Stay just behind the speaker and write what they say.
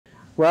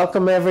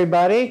Welcome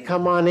everybody.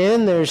 Come on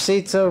in. There's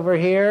seats over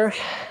here.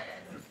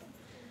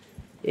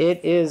 It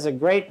is a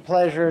great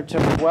pleasure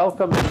to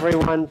welcome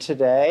everyone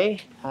today.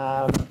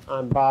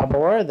 I'm Bob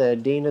Orr, the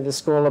Dean of the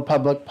School of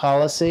Public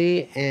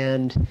Policy,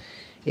 and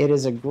it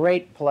is a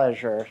great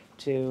pleasure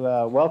to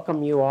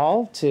welcome you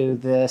all to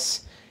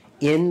this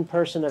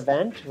in-person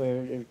event.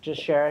 We're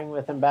just sharing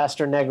with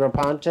Ambassador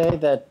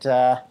Negroponte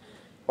that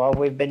while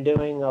we've been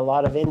doing a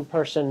lot of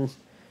in-person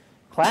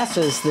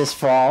classes this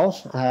fall,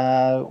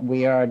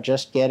 we are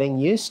just getting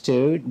used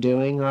to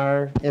doing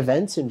our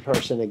events in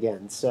person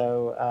again.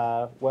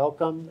 So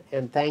welcome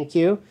and thank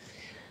you.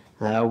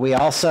 We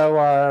also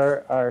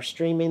are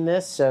streaming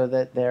this so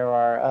that there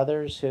are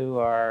others who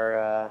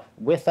are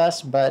with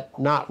us but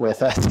not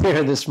with us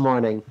here this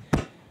morning.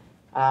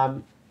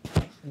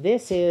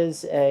 This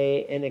is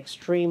an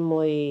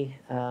extremely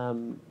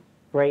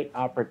great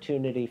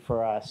opportunity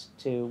for us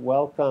to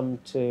welcome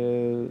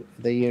to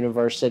the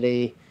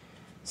university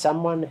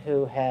someone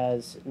who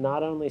has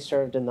not only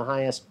served in the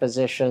highest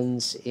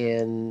positions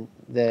in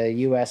the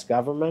U.S.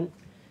 government,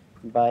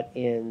 but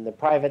in the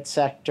private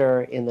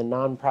sector, in the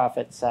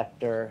nonprofit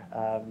sector.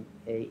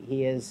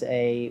 He is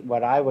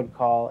what I would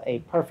call a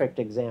perfect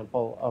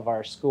example of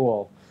our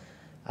school.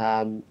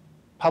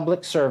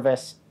 Public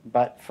service,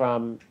 but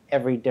from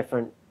every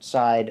different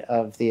side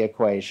of the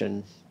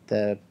equation.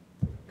 The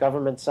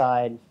government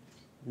side,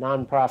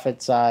 nonprofit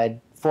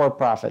side,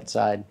 for-profit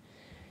side.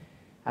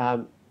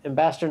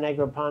 Ambassador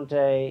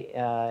Negroponte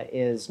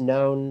is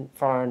known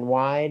far and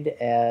wide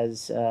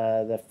as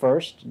the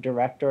first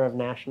director of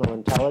national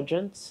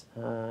intelligence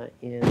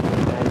in the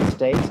United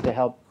States to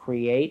help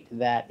create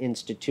that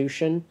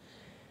institution,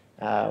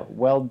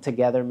 weld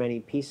together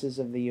many pieces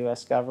of the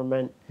U.S.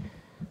 government.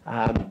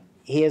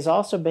 He has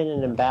also been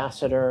an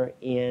ambassador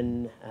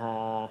in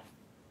 5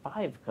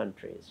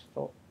 countries.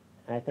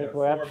 I think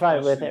we're up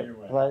 5 with it.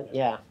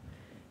 Yeah,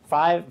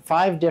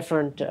 five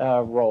different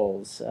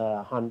roles: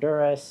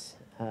 Honduras,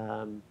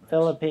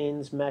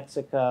 Philippines,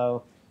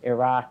 Mexico,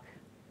 Iraq,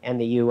 and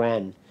the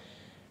UN.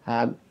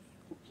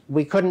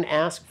 We couldn't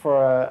ask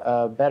for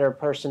a better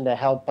person to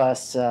help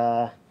us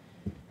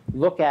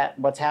look at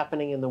what's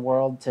happening in the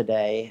world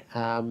today.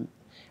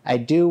 I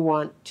do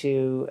want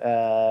to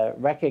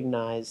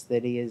recognize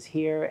that he is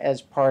here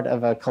as part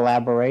of a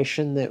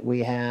collaboration that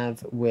we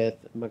have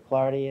with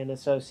McLarty and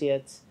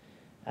Associates.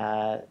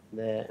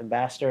 The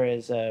ambassador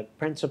is a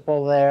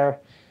principal there.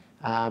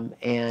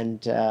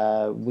 And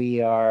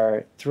we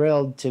are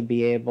thrilled to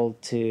be able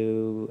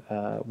to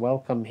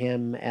welcome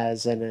him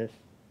as a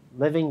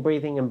living,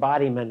 breathing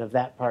embodiment of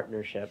that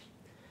partnership.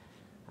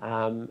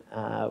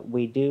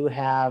 We do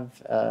have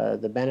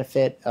the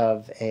benefit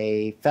of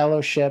a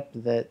fellowship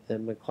that the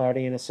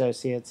McLarty and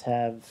Associates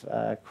have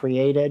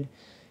created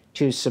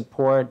to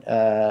support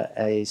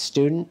a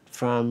student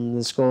from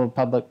the School of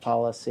Public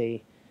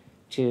Policy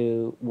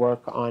to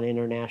work on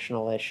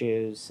international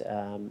issues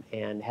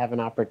and have an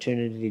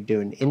opportunity to do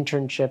an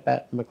internship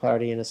at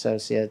McLarty and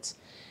Associates.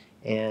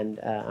 And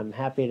I'm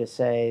happy to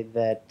say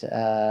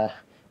that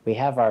we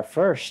have our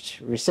first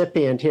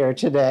recipient here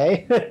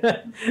today.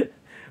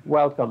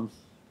 Welcome.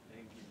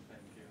 Thank you.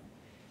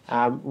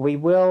 We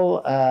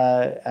will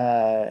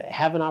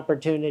have an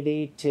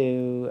opportunity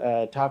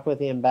to talk with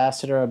the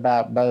ambassador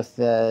about both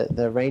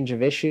the range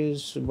of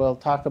issues we'll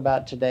talk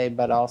about today,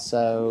 but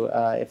also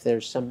if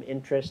there's some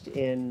interest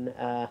in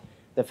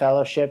the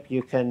fellowship,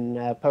 you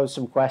can pose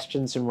some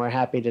questions, and we're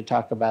happy to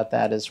talk about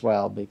that as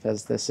well,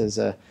 because this is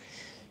a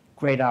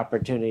great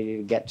opportunity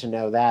to get to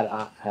know that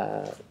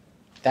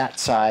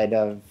side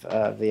of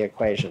the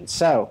equation.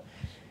 So,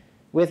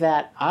 with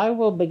that, I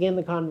will begin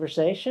the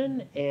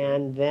conversation,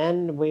 and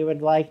then we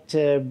would like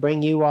to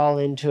bring you all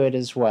into it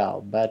as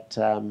well. But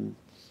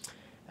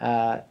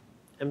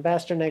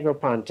Ambassador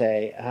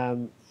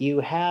Negroponte,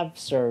 you have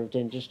served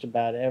in just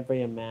about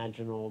every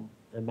imaginable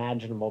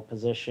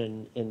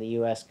position in the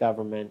U.S.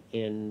 government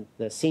in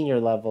the senior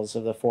levels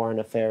of the foreign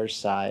affairs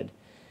side.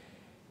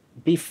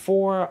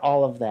 Before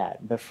all of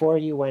that, before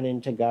you went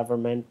into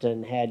government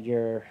and had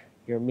your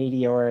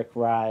meteoric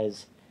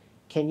rise,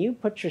 can you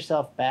put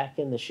yourself back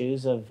in the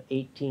shoes of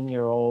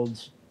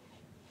 18-year-old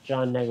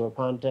John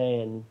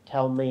Negroponte and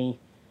tell me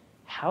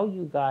how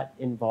you got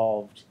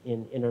involved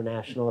in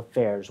international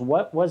affairs?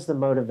 What was the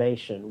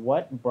motivation?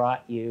 What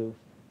brought you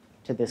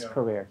to this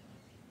career?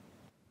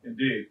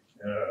 Indeed.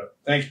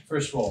 Thank you,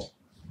 first of all,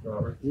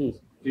 Robert.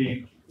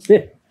 Dean,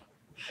 thank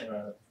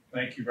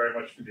you very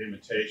much for the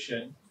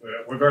invitation.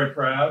 We're very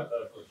proud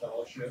of the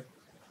fellowship,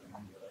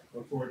 and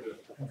look forward to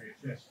having a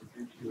chance to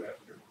meet you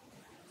after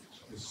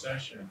this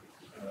session.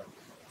 I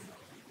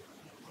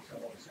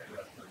want to say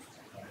that first.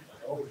 I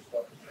always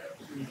thought that I have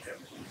 2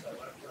 years since I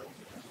left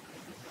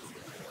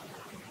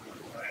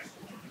last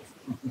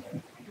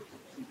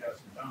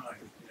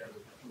 2009, the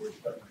George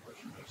W.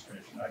 Bush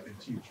administration. I've been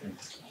teaching,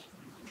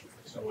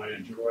 so I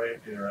enjoy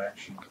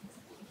interaction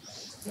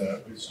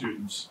with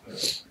students,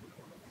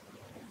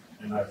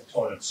 and I've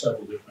taught at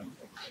several different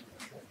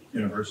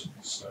universities.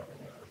 So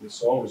this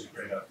is always a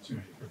great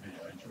opportunity for me.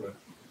 I enjoy it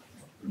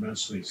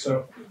immensely.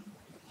 So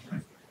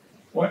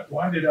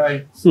why did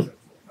I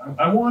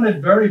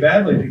wanted very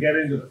badly to get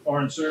into the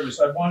Foreign Service.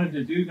 I wanted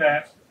to do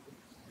that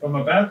from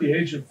about the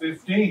age of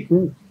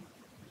 15.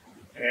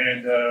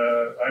 And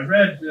I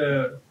read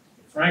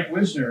Frank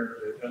Wisner,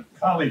 a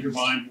colleague of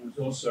mine who was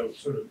also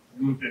sort of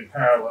moved in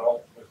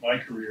parallel with my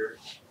career.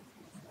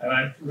 And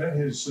I read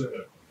his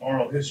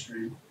oral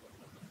history.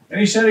 And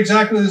he said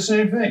exactly the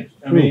same thing.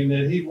 I mean,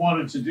 that he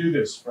wanted to do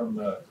this from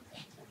a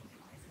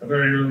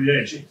very early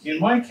age. In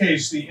my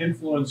case, the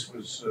influence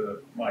was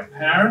my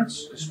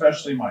parents,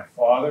 especially my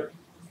father.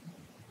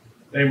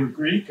 They were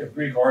Greek, of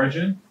Greek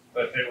origin,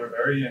 but they were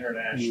very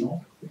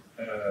international,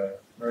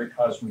 very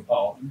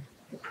cosmopolitan.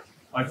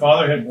 My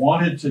father had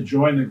wanted to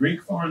join the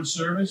Greek Foreign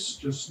Service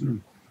just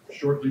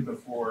shortly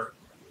before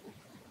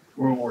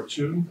World War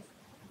II,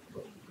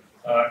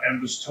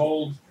 and was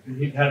told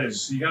he got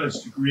his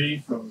degree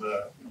from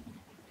the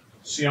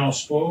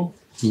Sciences Po,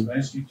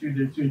 L'Institut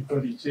d'études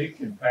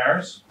politiques in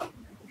Paris,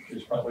 which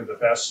is probably the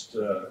best.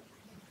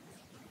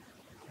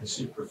 I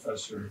see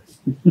Professor.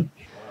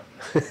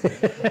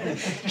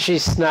 She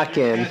snuck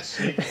in.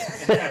 Susan,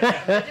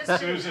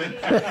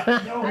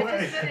 no I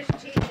way. just finished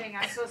teaching.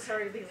 I'm so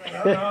sorry to be late.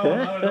 No,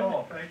 not at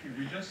all. Thank you.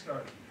 We just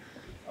started.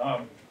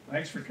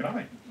 Thanks for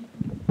coming.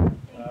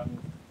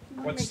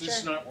 What's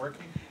this not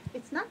working?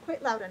 It's not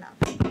quite loud enough.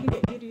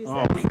 You use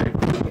Oh, that.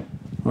 okay.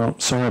 Well,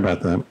 sorry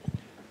about that.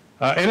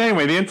 And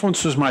anyway, the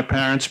influence was my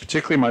parents,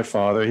 particularly my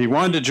father. He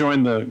wanted to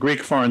join the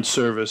Greek Foreign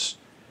Service.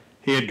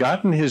 He had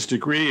gotten his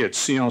degree at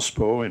Sciences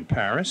Po in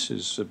Paris,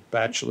 his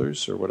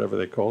bachelor's or whatever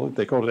they call it.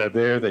 They called it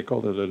there, they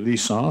called it a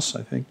licence,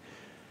 I think.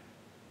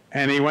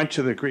 And he went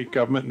to the Greek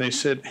government and they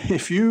said,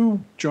 if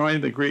you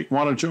want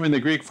to join the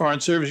Greek Foreign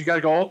Service, you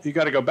got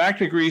to go back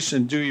to Greece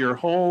and do your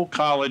whole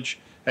college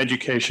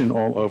education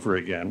all over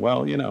again.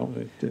 Well, you know,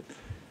 he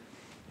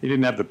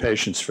didn't have the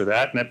patience for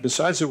that. And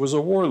besides, it was a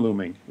war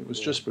looming. It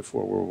was just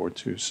before World War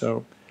II.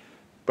 So,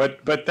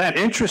 but that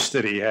interest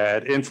that he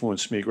had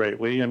influenced me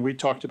greatly. And we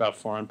talked about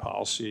foreign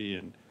policy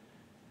and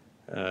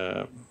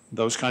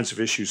those kinds of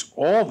issues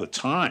all the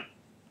time.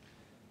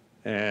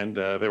 And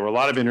there were a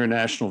lot of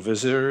international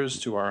visitors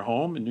to our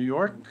home in New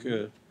York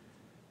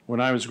when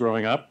I was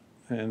growing up.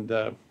 And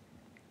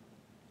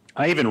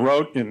I even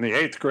wrote in the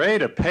 8th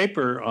grade a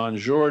paper on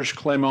Georges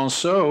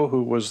Clemenceau,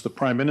 who was the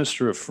Prime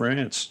Minister of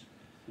France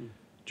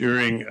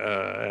during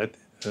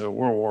World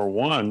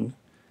War I.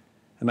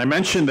 And I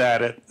mentioned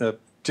that at a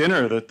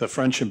dinner that the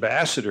French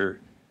ambassador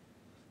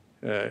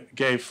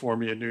gave for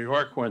me in New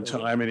York one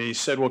time, and he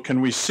said, well,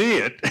 can we see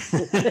it?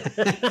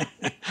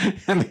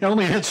 And the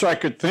only answer I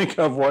could think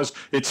of was,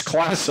 it's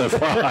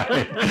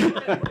classified.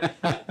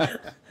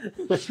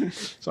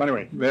 So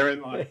anyway,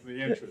 therein lies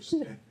the interest.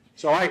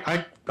 So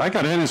I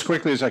got in as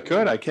quickly as I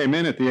could. I came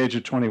in at the age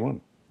of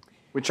 21,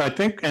 which I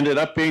think ended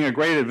up being a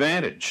great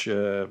advantage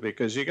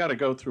because you got to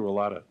go through a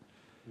lot of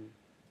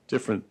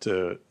different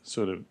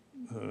sort of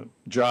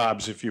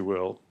jobs, if you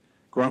will,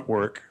 grunt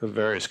work of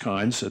various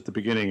kinds at the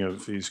beginning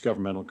of these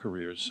governmental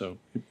careers. So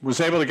I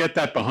was able to get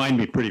that behind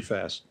me pretty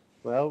fast.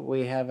 Well,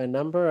 we have a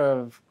number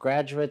of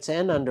graduates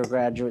and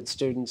undergraduate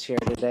students here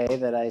today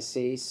that I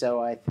see,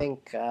 so I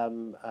think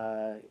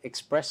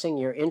expressing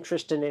your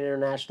interest in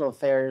international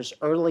affairs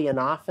early and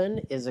often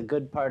is a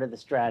good part of the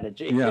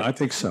strategy. Yeah, I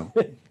think so.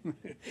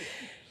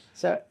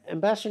 So,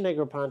 Ambassador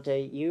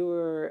Negroponte, you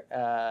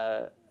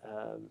were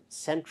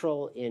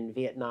central in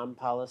Vietnam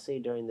policy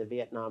during the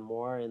Vietnam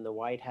War in the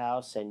White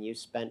House, and you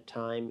spent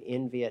time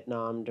in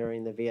Vietnam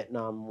during the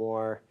Vietnam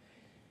War.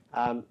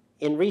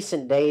 In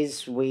recent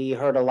days, we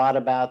heard a lot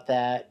about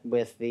that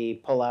with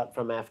the pullout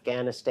from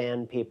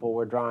Afghanistan. People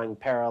were drawing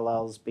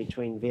parallels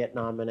between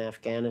Vietnam and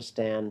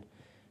Afghanistan.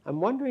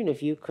 I'm wondering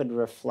if you could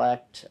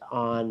reflect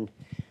on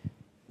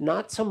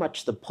not so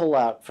much the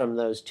pullout from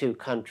those two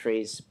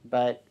countries,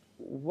 but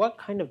what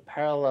kind of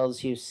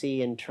parallels you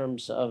see in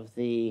terms of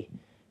the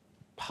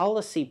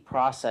policy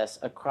process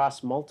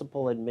across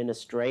multiple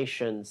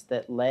administrations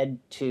that led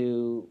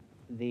to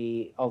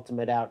the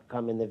ultimate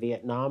outcome in the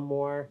Vietnam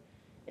War,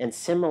 and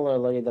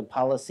similarly the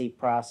policy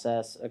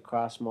process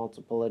across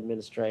multiple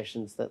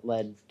administrations that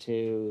led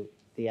to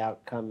the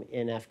outcome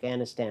in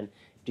Afghanistan.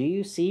 Do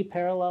you see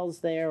parallels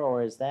there,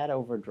 or is that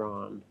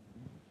overdrawn?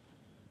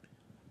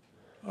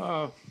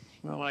 Well,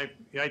 I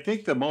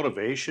think the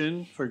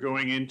motivation for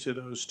going into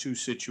those two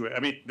situations,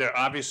 I mean, there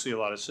are obviously a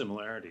lot of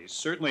similarities.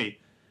 Certainly,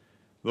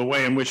 the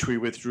way in which we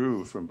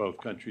withdrew from both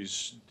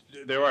countries,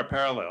 there are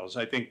parallels.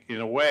 I think,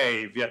 in a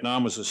way,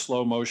 Vietnam was a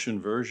slow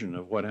motion version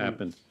of what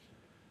happened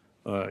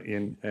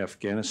in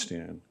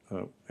Afghanistan.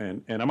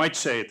 And I might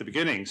say at the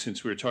beginning,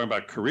 since we were talking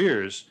about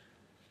careers,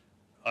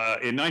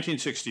 in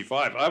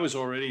 1965, I was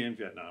already in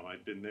Vietnam.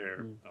 I'd been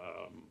there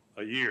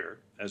a year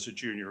as a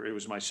junior. It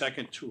was my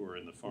second tour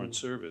in the Foreign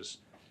Service.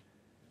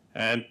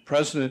 And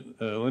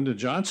President Lyndon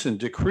Johnson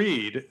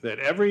decreed that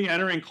every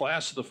entering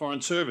class of the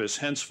Foreign Service,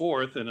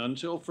 henceforth and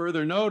until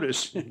further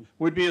notice,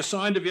 would be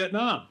assigned to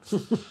Vietnam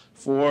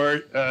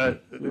for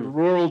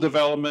rural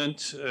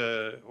development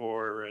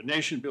or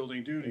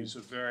nation-building duties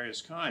of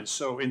various kinds.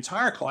 So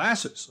entire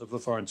classes of the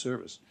Foreign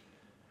Service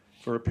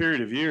for a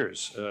period of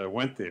years,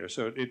 went there.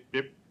 So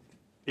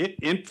it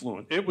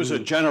influenced. It was a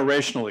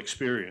generational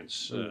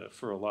experience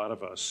for a lot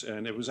of us,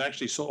 and it was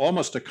actually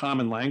almost a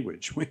common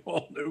language. We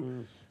all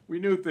knew. We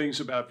knew things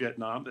about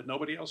Vietnam that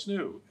nobody else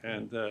knew,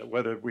 and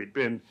whether we'd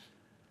been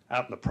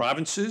out in the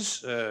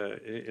provinces,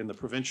 in the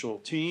provincial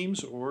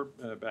teams, or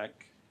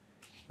back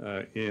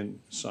in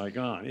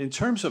Saigon. In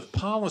terms of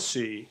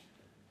policy,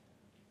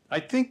 I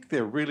think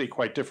they're really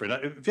quite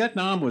different.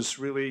 Vietnam was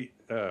really,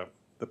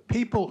 the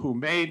people who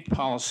made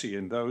policy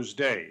in those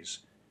days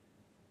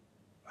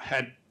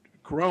had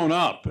grown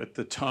up at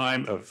the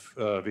time of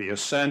the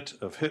ascent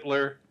of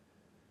Hitler,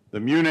 the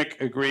Munich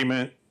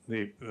Agreement,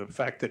 the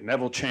fact that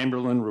Neville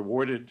Chamberlain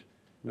rewarded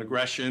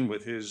aggression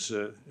with his,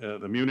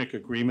 the Munich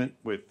Agreement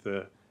with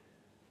the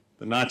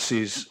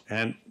Nazis,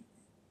 and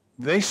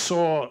they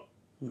saw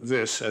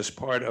this as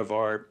part of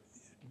our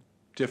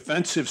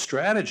defensive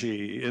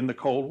strategy in the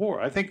Cold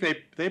War. I think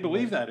they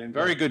believe that in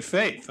very good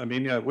faith. I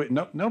mean,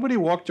 nobody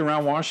walked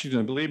around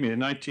Washington, believe me,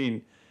 in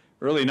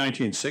early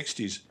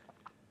 1960s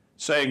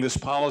saying this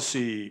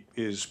policy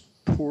is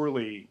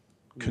poorly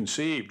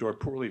conceived or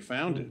poorly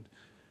founded.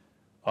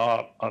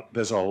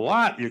 There's a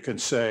lot you can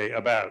say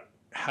about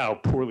how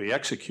poorly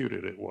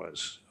executed it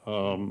was.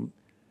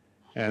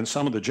 And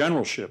some of the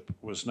generalship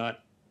was not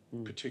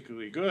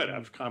particularly good.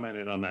 I've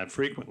commented on that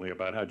frequently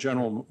about how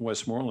General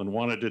Westmoreland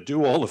wanted to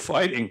do all the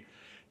fighting.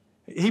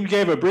 He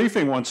gave a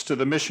briefing once to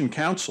the Mission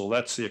Council,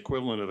 that's the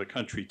equivalent of the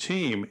country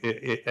team,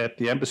 at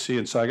the embassy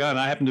in Saigon.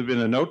 I happened to have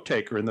been a note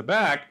taker in the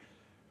back,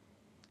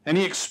 and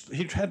he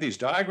had these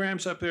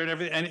diagrams up there and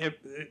everything, and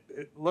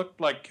it looked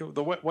like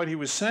what he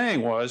was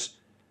saying was,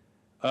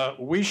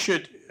 we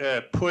should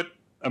put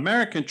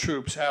American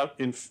troops out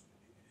in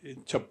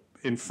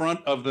front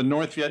of the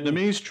North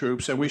Vietnamese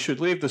troops, and we should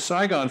leave the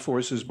Saigon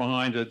forces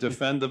behind to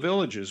defend the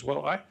villages.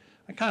 Well, I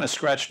kind of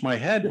scratched my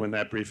head when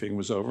that briefing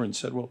was over and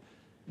said, well,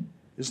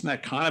 isn't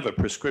that kind of a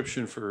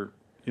prescription for,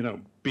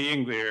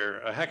 being there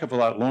a heck of a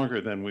lot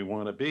longer than we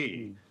want to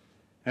be?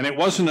 And it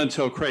wasn't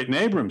until Creighton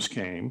Abrams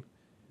came,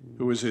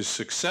 who was his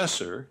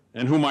successor,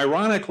 and whom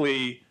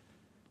ironically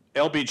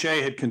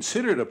LBJ had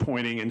considered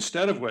appointing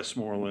instead of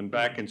Westmoreland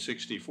back in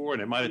 '64,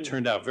 and it might have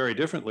turned out very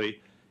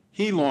differently.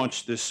 He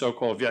launched this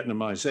so-called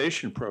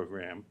Vietnamization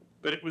program,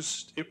 but it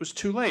was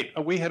too late.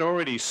 We had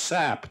already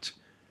sapped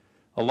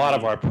a lot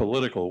of our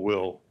political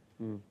will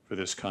for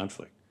this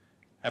conflict.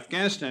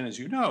 Afghanistan, as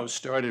you know,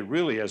 started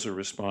really as a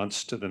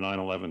response to the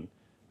 9/11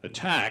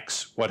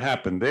 attacks. What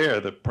happened there,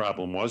 the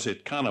problem was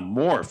it kind of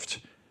morphed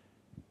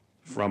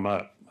from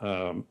a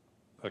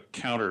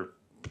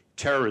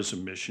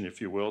counter-terrorism mission,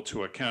 if you will,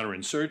 to a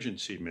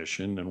counterinsurgency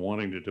mission and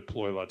wanting to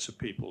deploy lots of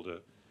people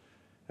to.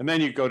 And then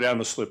you go down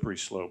the slippery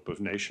slope of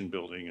nation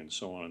building and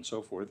so on and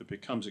so forth. It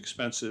becomes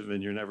expensive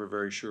and you're never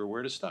very sure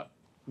where to stop.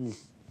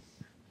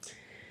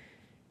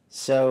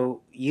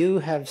 So you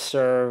have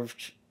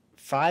served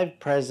 5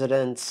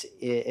 presidents,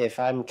 if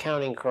I'm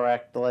counting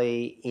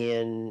correctly,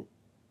 in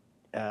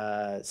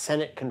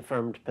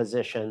Senate-confirmed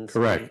positions.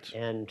 Correct.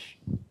 And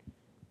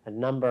a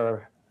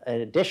number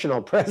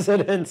additional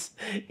presidents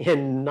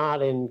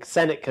not in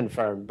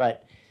Senate-confirmed,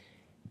 but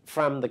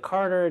from the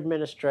Carter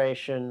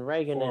administration,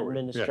 Reagan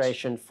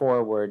administration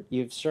forward,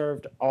 you've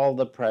served all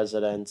the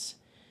presidents.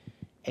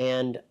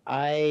 And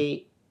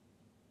I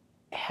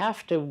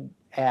have to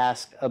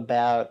ask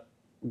about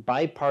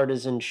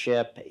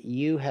bipartisanship.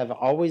 You have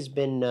always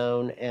been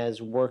known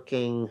as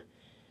working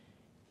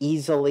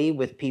easily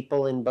with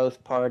people in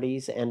both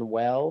parties and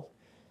well.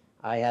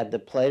 I had the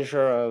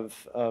pleasure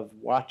of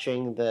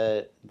watching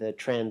the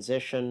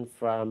transition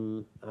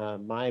from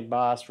my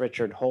boss,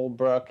 Richard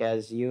Holbrooke,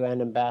 as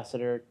UN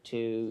ambassador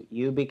to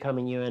you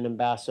becoming UN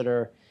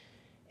ambassador.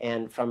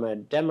 And from a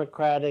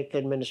Democratic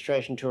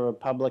administration to a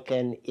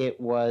Republican,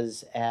 it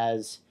was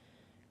as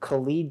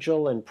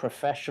collegial and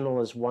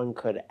professional as one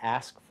could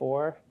ask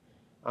for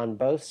on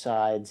both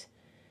sides.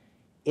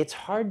 It's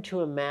hard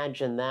to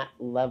imagine that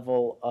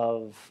level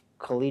of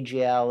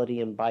collegiality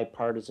and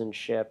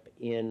bipartisanship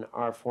in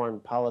our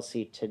foreign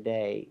policy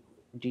today.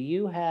 Do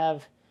you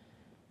have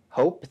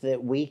hope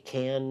that we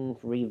can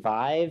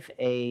revive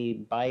a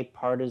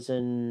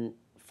bipartisan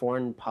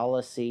foreign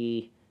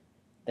policy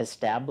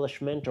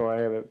establishment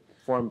or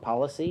foreign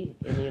policy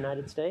in the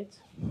United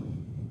States?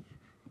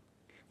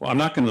 Well, I'm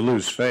not going to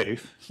lose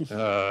faith,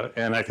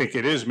 and I think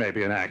it is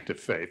maybe an act of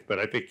faith, but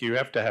I think you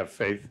have to have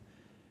faith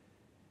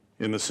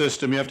in the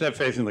system, you have to have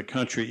faith in the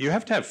country, you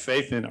have to have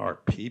faith in our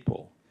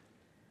people.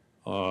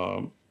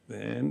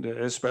 And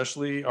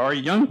especially our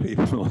young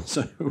people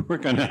who are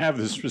going to have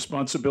this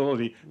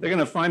responsibility. They're going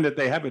to find that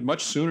they have it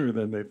much sooner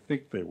than they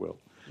think they will.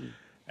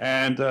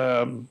 And,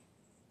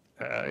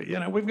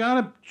 we've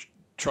got to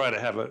try to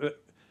have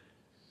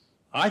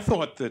I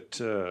thought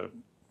that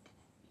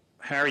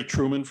Harry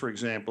Truman, for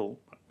example,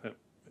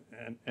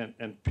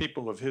 and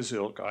people of his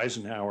ilk,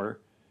 Eisenhower,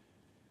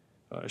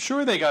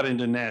 sure, they got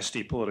into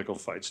nasty political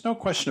fights, no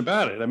question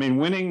about it. I mean,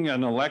 winning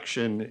an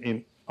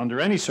election under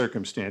any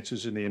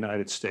circumstances in the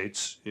United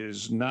States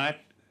is not,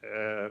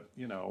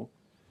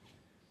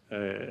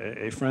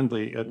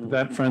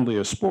 that friendly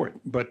a sport.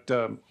 But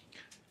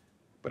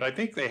I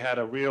think they had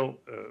a real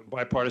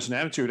bipartisan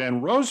attitude.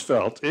 And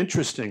Roosevelt,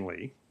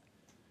 interestingly,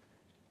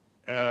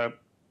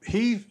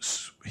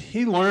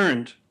 he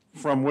learned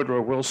from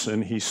Woodrow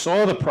Wilson. He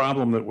saw the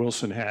problem that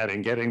Wilson had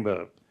in getting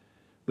the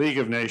League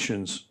of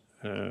Nations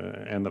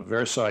and the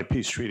Versailles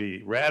Peace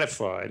Treaty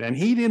ratified, and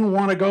he didn't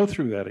want to go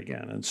through that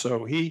again. And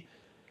so he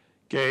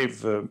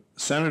gave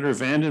Senator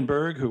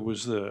Vandenberg, who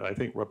was the, I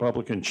think,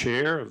 Republican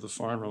chair of the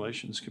Foreign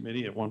Relations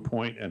Committee at one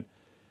point, and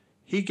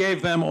he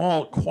gave them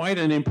all quite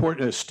an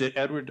important,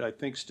 Edward, I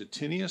think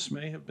Stettinius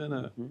may have been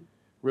a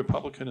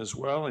Republican as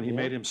well, and he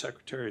made him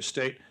Secretary of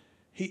State.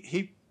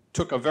 He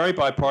took a very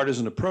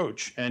bipartisan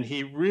approach, and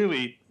he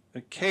really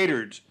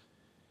catered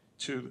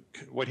to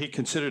what he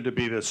considered to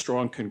be the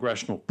strong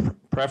congressional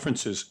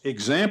preferences.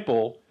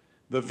 Example,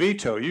 the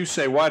veto. You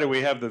say, why do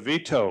we have the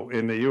veto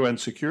in the UN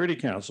Security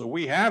Council?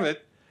 We have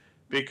it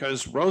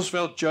because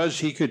Roosevelt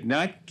judged he could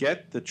not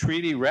get the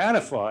treaty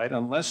ratified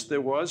unless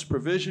there was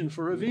provision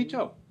for a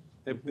veto.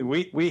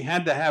 We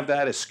had to have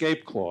that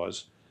escape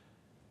clause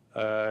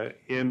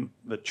in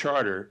the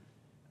charter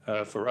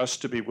for us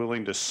to be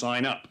willing to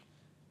sign up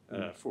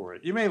for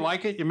it. You may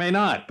like it, you may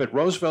not, but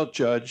Roosevelt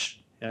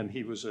judged, and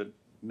he was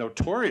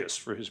notorious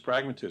for his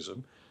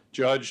pragmatism,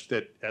 judged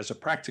that as a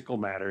practical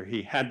matter,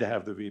 he had to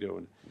have the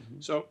veto.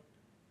 So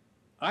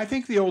I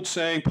think the old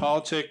saying,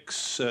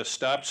 politics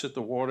stops at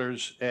the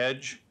water's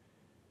edge,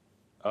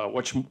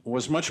 which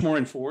was much more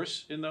in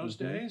force in those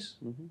days.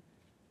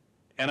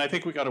 And I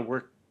think we got to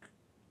work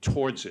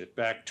towards it,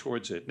 back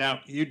towards it. Now,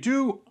 you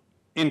do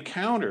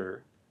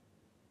encounter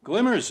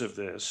glimmers of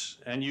this,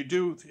 and you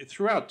do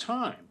throughout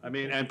time. I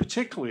mean, and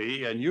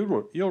particularly, and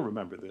you'll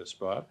remember this,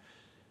 Bob,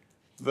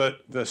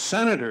 the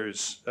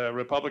senators,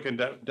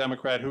 Republican,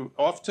 Democrat, who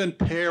often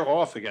pair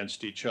off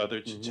against each other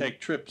to take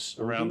trips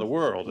around the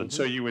world. And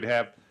so you would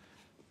have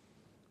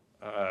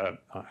I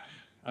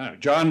don't know,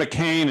 John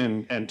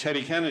McCain and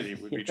Teddy Kennedy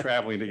would be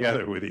traveling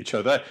together with each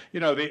other. You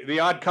know, the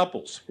odd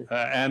couples.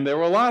 And there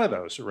were a lot of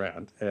those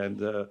around. And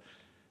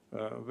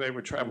they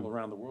would travel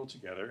around the world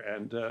together.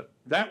 And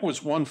that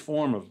was one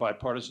form of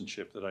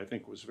bipartisanship that I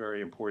think was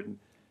very important.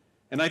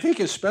 And I think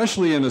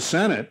especially in the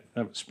Senate,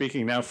 I'm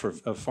speaking now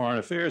of foreign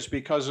affairs,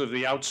 because of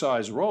the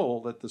outsized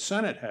role that the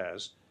Senate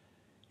has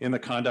in the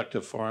conduct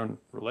of foreign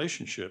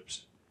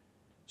relationships,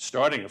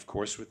 starting, of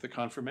course, with the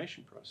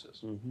confirmation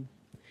process.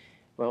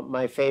 Well,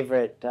 my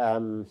favorite,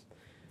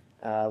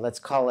 let's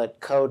call it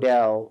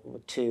Codell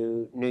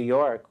to New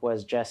York,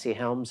 was Jesse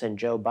Helms and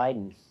Joe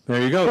Biden.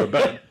 There you go,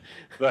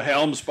 the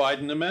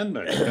Helms-Biden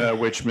Amendment,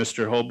 which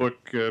Mr.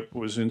 Holbrooke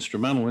was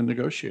instrumental in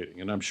negotiating,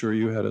 and I'm sure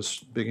you had a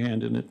big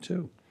hand in it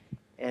too.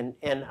 And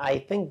I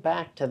think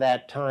back to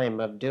that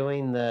time of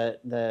doing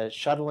the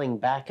shuttling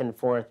back and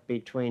forth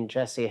between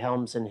Jesse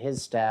Helms and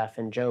his staff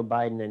and Joe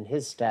Biden and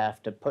his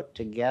staff to put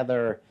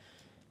together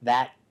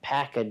that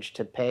package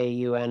to pay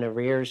UN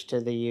arrears to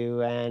the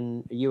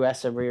UN,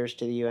 U.S. arrears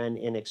to the UN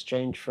in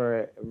exchange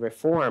for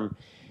reform.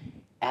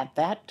 At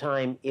that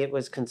time, it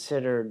was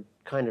considered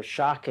kind of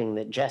shocking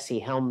that Jesse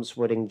Helms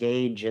would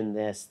engage in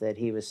this, that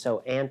he was so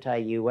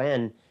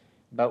anti-UN.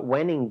 But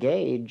when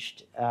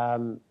engaged,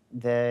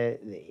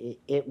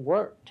 it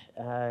worked.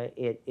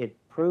 It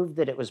proved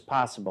that it was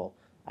possible.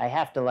 I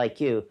have to,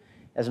 like you,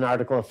 as an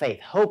article of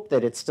faith, hope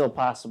that it's still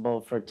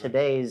possible for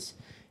today's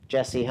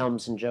Jesse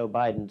Helms and Joe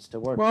Bidens to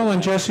work. Well,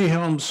 and Jesse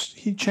Helms,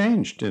 he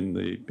changed in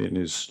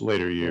his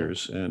later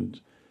years and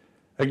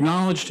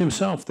acknowledged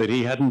himself that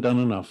he hadn't done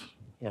enough,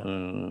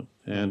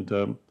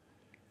 and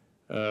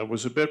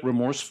was a bit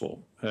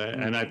remorseful.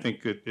 And I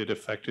think it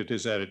affected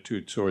his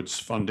attitude towards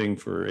funding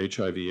for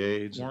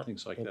HIV/AIDS and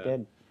things like that.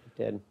 It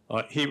did.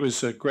 He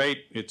was a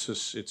great.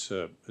 It's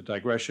a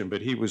digression,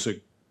 but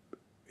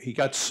he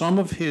got some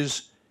of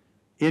his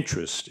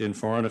interest in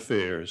foreign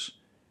affairs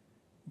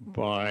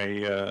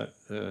by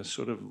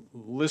sort of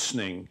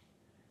listening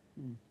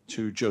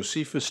to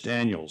Josephus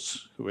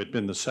Daniels, who had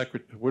been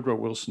Woodrow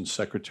Wilson's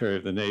Secretary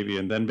of the Navy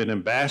and then been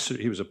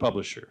ambassador. He was a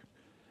publisher,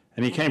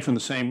 and he came from the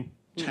same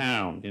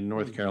town in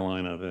North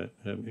Carolina.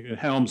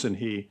 Helms and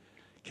he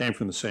came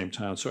from the same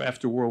town. So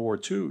after World War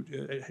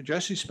II,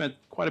 Jesse spent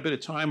quite a bit of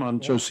time on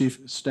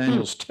Josephus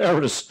Daniels'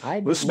 terrorists,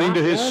 listening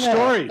to his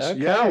stories. Okay.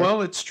 Yeah,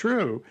 well, it's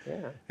true.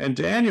 Yeah. And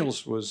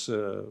Daniels was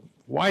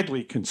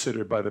widely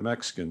considered by the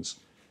Mexicans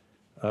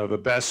the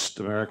best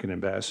American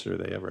ambassador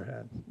they ever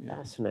had. Yeah.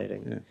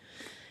 Fascinating. Yeah.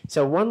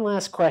 So one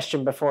last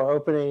question before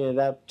opening it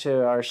up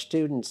to our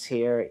students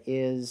here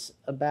is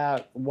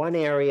about one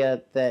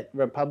area that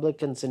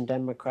Republicans and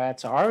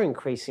Democrats are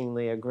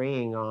increasingly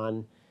agreeing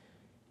on.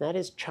 That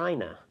is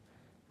China.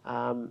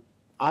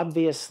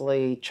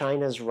 Obviously,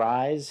 China's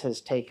rise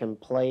has taken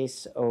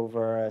place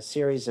over a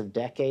series of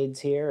decades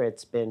here.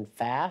 It's been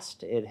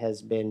fast, it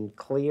has been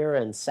clear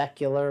and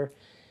secular,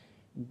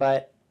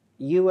 but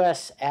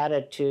U.S.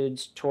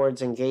 attitudes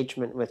towards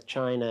engagement with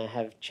China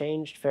have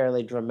changed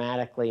fairly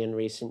dramatically in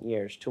recent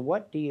years. To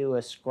what do you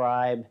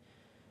ascribe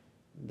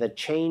the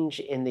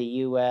change in the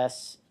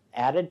U.S.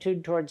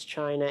 attitude towards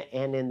China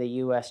and in the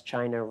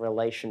U.S.-China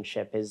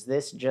relationship? Is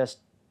this just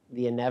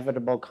the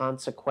inevitable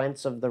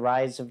consequence of the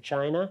rise of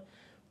China?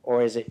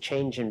 Or is it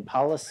change in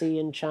policy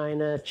in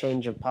China,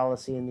 change of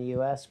policy in the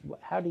U.S.?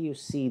 How do you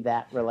see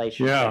that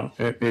relationship?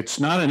 Yeah,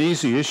 it's not an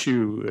easy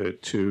issue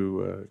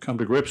to come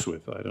to grips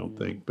with, I don't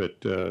think. But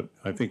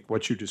I think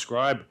what you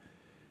describe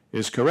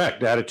is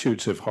correct.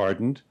 Attitudes have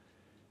hardened,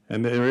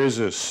 and there is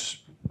a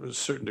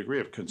certain degree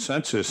of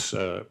consensus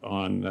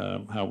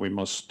on how we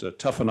must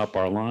toughen up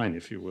our line,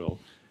 if you will,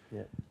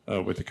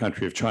 with the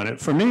country of China.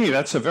 For me,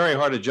 that's a very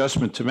hard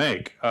adjustment to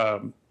make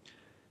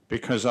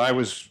because I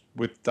was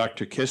with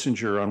Dr.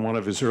 Kissinger on one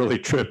of his early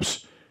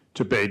trips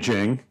to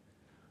Beijing.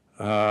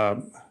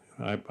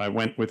 I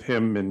went with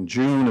him in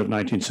June of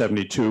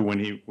 1972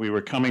 when we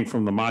were coming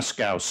from the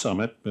Moscow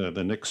summit,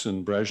 the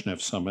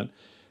Nixon-Brezhnev summit,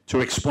 to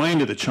explain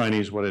to the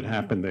Chinese what had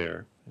happened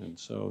there. And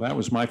so that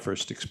was my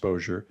first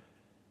exposure.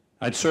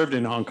 I'd served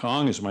in Hong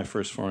Kong as my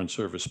first foreign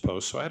service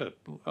post, so I had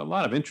a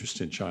lot of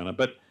interest in China.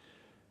 But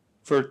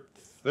for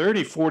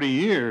 30, 40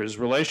 years,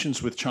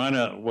 relations with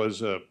China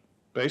was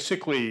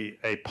basically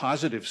a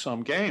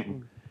positive-sum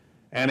game.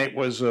 And it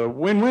was a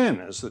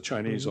win-win, as the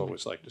Chinese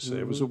always like to say.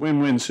 It was a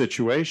win-win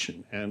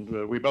situation.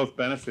 And we both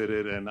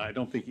benefited, and I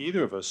don't think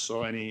either of us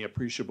saw any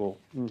appreciable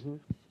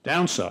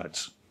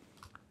downsides.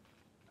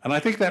 And I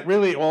think that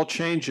really all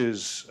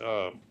changes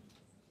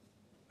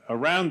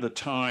around the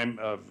time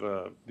of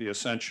the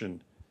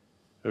ascension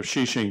of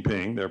Xi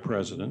Jinping, their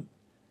president.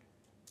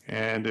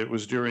 And it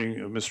was during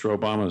Mr.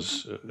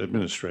 Obama's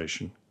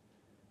administration.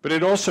 But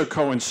it also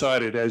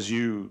coincided, as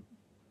you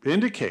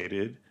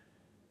indicated,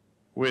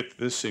 with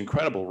this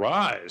incredible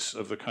rise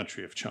of the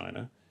country of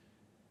China.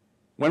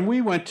 When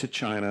we went to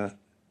China,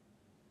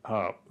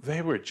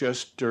 they were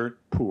just dirt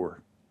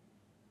poor.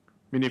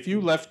 I mean, if you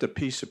left a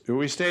piece of,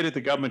 we stayed at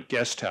the government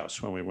guest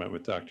house when we went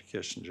with Dr.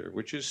 Kissinger,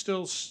 which is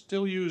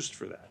still used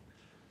for that.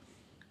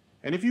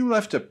 And if you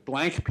left a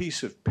blank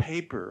piece of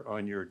paper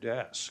on your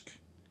desk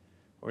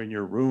or in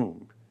your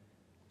room,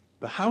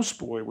 the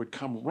houseboy would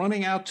come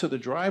running out to the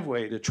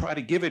driveway to try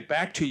to give it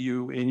back to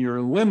you in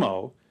your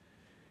limo,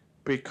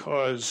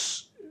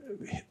 because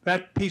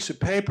that piece of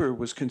paper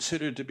was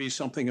considered to be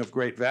something of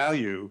great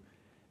value,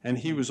 and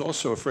he was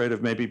also afraid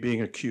of maybe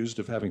being accused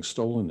of having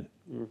stolen it.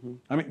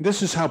 I mean,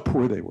 this is how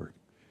poor they were.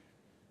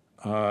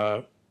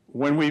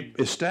 When we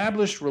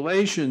established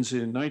relations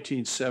in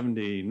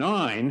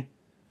 1979,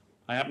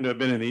 I happened to have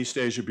been in the East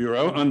Asia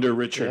Bureau under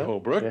Richard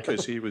Holbrooke,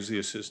 because he was the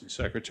assistant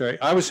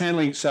secretary. I was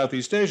handling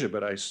Southeast Asia,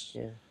 but I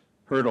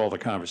heard all the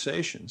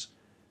conversations.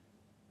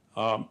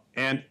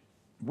 And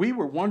we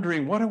were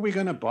wondering, what are we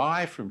going to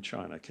buy from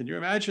China? Can you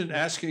imagine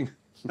asking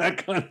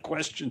that kind of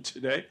question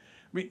today?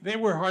 I mean, they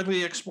were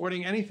hardly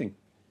exporting anything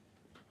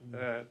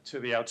to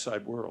the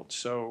outside world.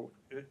 So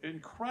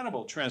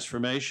incredible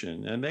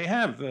transformation. And they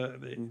have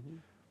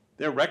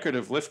their record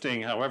of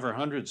lifting however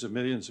hundreds of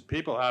millions of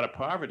people out of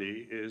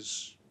poverty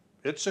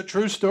it's a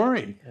true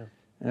story.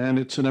 And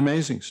it's an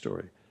amazing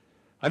story.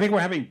 I think we're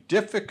having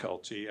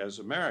difficulty as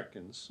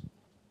Americans.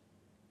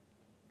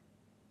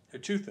 There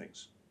are two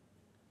things.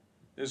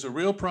 There's a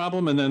real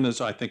problem, and then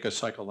there's, I think, a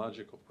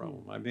psychological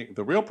problem. I think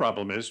the real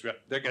problem is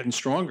they're getting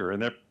stronger,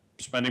 and they're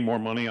spending more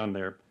money on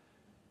their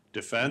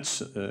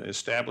defense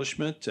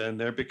establishment, and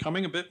they're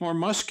becoming a bit more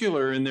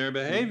muscular in their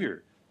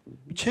behavior,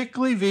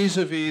 particularly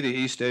vis-a-vis the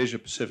East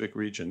Asia-Pacific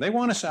region. They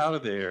want us out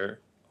of there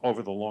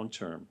over the long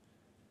term.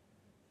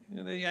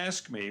 And they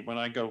ask me when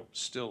I go,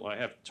 I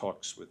have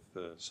talks with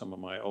some of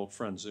my old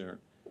friends there,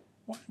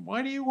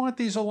 why do you want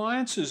these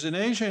alliances in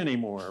Asia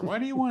anymore? Why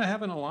do you want to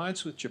have an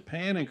alliance with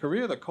Japan and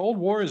Korea? The Cold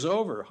War is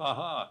over,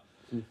 ha-ha.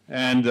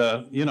 And,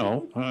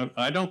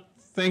 I don't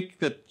think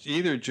that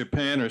either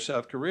Japan or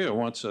South Korea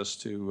wants us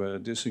to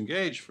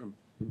disengage from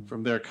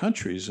their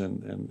countries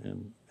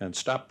and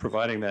stop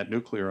providing that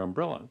nuclear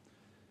umbrella.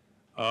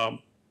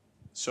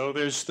 So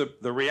there's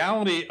the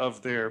reality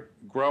of their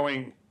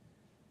growing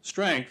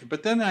strength,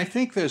 but then I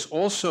think there's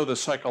also the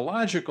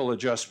psychological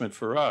adjustment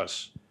for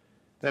us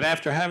that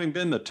after having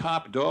been the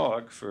top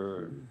dog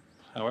for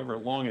however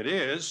long it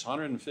is,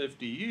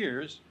 150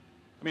 years,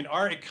 I mean,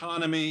 our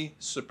economy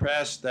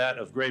surpassed that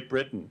of Great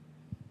Britain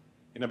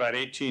in about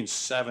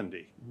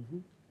 1870.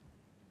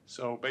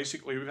 So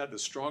basically, we've had the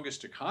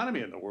strongest economy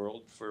in the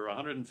world for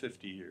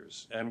 150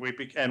 years. And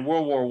and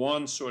World War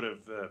I sort of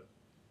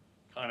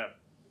kind of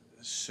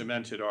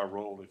cemented our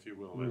role, if you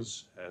will,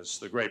 as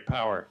the great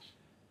power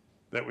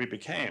that we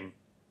became.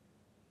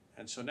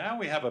 And so now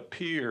we have a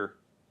peer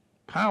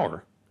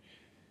power.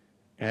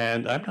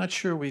 And I'm not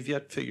sure we've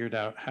yet figured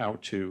out how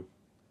to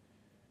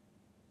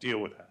deal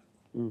with that.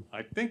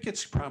 I think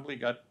it's probably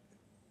got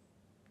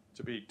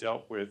to be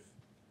dealt with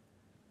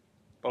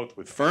both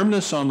with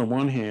firmness on the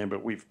one hand,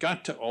 but we've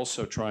got to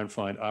also try and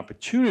find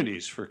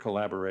opportunities for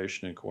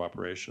collaboration and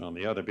cooperation on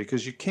the other,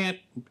 because you can't,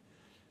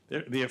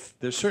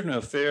 there's certain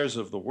affairs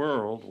of the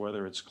world,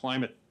 whether it's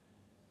climate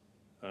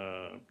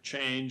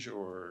change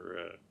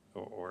or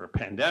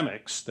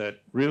pandemics, that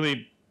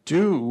really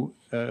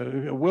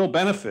will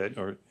benefit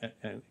or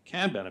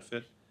can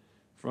benefit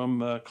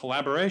from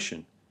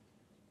collaboration.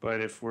 But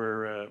if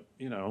we're,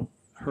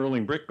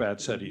 hurling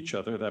brickbats at each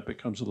other, that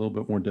becomes a little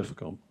bit more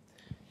difficult.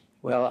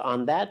 Well,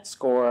 on that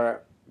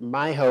score,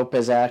 my hope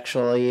is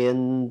actually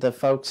in the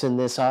folks in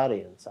this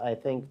audience. I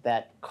think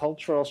that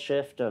cultural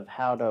shift of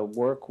how to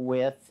work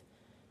with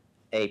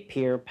a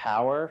peer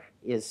power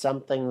is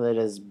something that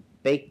is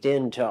baked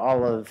into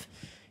all of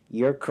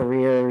your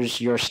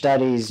careers, your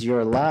studies,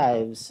 your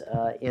lives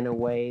in a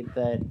way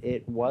that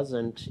it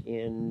wasn't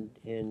in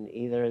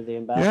either of the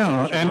ambassadors.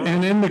 Yeah,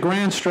 and in the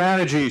Grand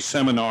Strategy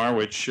seminar,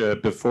 which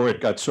before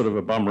it got sort of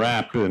a bum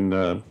rap in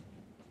New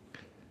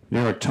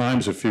York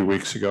Times a few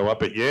weeks ago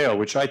up at Yale,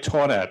 which I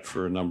taught at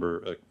for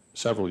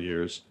several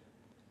years,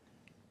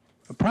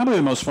 probably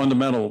the most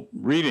fundamental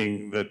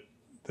reading that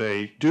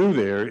they do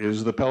there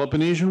is the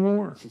Peloponnesian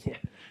War.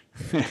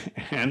 Yeah.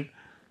 And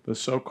the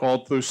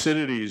so-called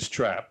Thucydides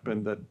trap,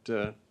 and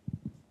that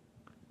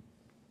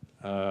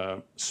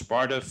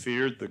Sparta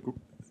feared the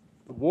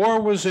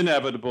war was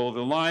inevitable.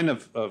 The line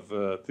of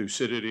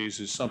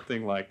Thucydides is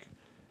something like,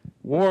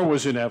 war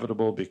was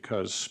inevitable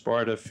because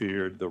Sparta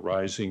feared the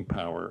rising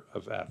power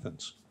of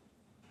Athens.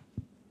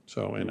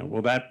 So,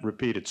 will that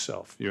repeat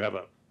itself? You have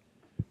a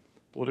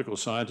political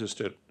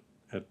scientist at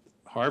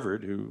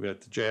Harvard,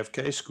 at the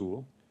JFK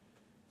school,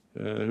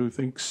 who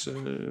thinks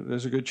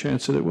there's a good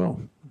chance that it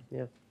will.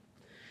 Yeah.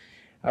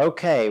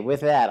 Okay, with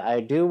that, I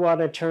do want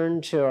to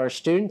turn to our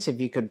students. If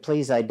you could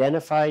please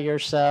identify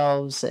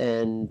yourselves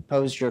and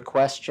pose your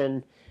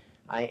question.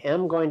 I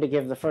am going to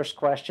give the first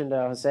question to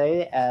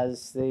Jose.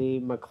 As the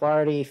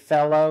McLarty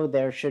Fellow,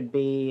 there should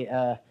be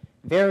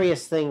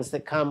various things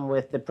that come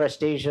with the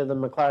prestige of the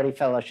McLarty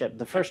Fellowship.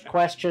 The first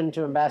question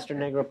to Ambassador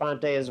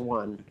Negroponte is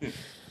one.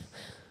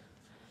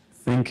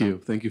 Thank you.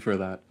 Thank you for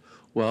that.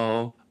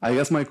 Well, I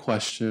guess my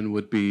question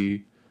would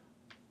be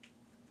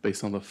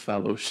based on the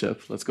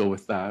fellowship. Let's go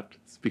with that.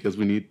 It's because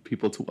we need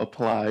people to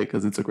apply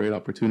because it's a great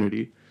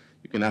opportunity.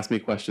 You can ask me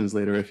questions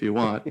later if you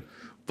want.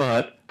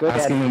 But Good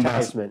asking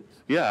advertisement.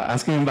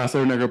 asking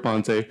Ambassador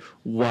Negroponte,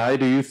 why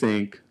do you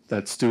think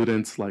that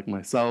students like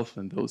myself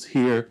and those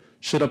here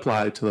should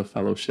apply to the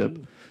fellowship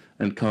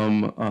and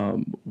come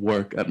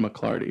work at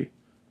McLarty?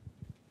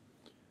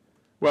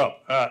 Well,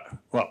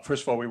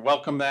 first of all, we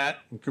welcome that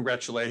and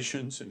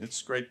congratulations, and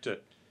it's great to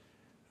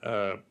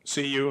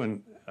see you,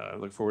 and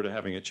look forward to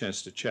having a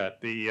chance to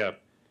chat. The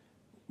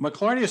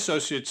McLarty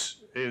Associates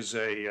is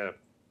a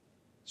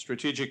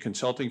strategic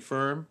consulting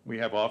firm. We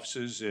have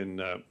offices in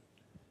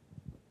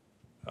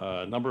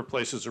a number of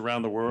places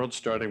around the world,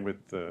 starting with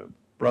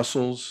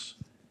Brussels,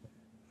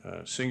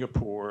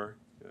 Singapore,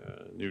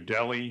 New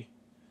Delhi,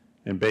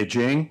 and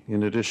Beijing,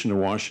 in addition to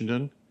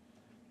Washington.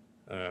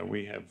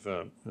 We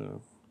have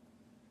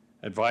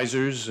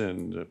advisors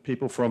and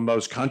people from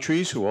those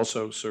countries who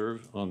also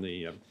serve on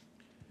the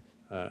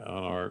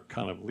on our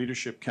kind of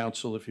leadership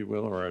council, if you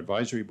will, or our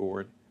advisory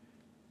board.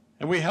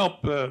 And we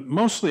help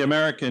mostly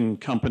American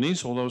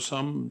companies, although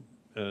some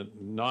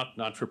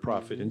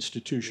not-for-profit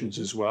institutions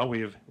as well.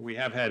 We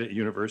have had at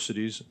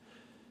universities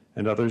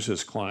and others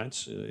as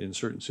clients in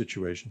certain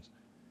situations.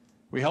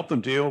 We help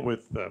them deal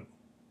with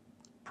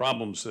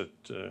problems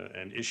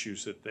and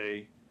issues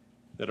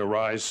that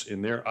arise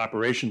in their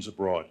operations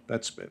abroad.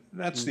 That's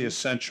the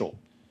essential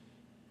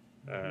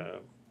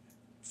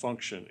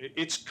function.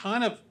 It's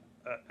kind of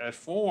a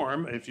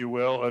form, if you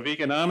will, of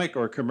economic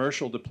or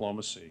commercial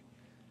diplomacy.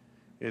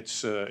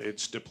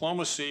 It's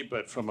diplomacy,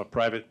 but from a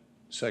private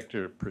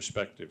sector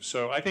perspective.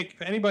 So I think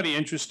anybody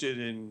interested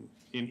in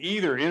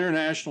either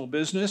international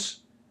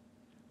business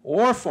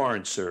or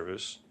foreign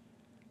service,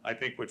 I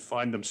think would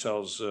find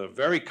themselves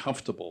very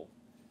comfortable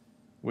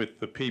with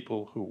the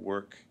people who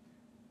work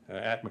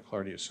at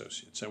McLarty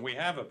Associates. And we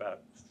have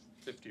about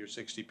 50 or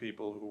 60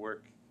 people who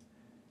work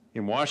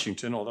in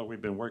Washington, although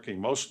we've been working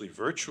mostly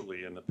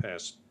virtually in the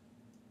past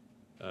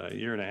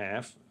year and a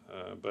half,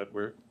 but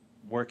we're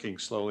working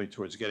slowly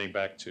towards getting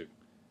back to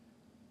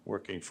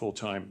working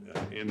full-time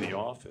in the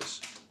office.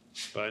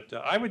 But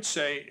I would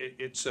say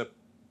it's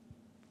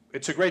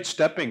a great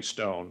stepping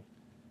stone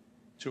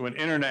to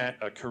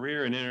a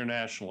career in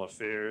international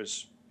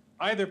affairs,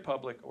 either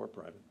public or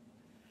private.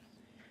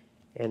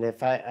 And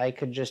if I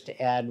could just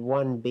add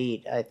one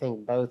beat, I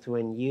think both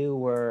when you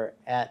were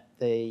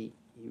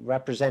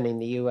representing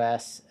the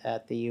U.S.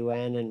 at the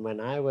UN and when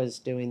I was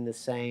doing the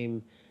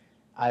same,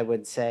 I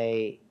would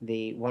say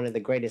one of the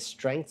greatest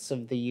strengths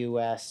of the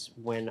U.S.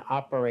 when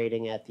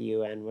operating at the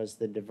UN was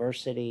the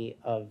diversity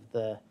of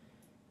the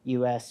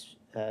U.S.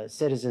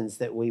 Citizens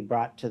that we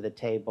brought to the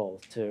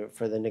table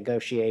for the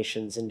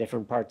negotiations in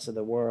different parts of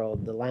the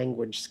world, the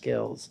language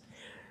skills.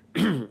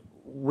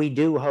 We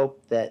do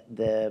hope that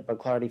the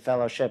McLarty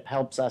Fellowship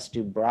helps us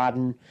to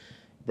broaden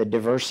the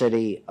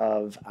diversity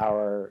of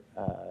our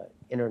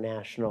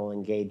international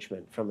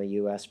engagement from a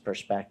U.S.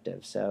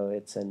 perspective. So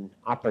it's an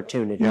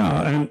opportunity.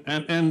 Yeah,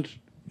 and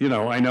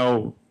I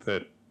know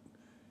that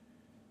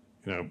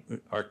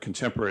our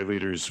contemporary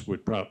leaders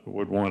would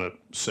want to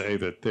say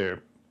that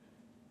they're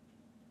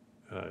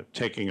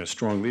taking a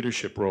strong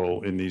leadership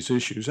role in these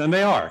issues, and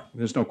they are.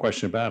 There's no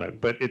question about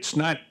it. But it's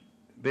not.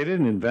 They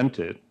didn't invent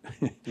it.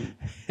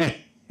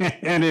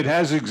 and it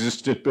has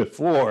existed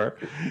before.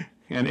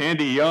 And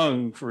Andy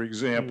Young, for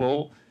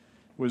example,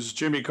 was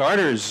Jimmy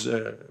Carter's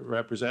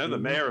representative, the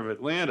mayor of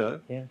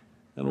Atlanta, Yeah.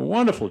 and a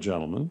wonderful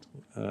gentleman,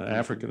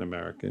 African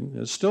American,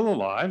 is still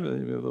alive, a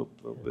little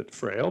bit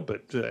frail,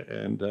 but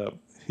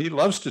he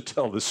loves to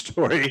tell the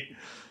story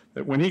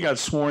that when he got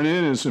sworn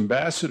in as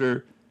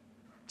ambassador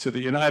to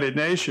the United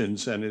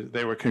Nations, and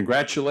they were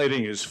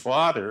congratulating his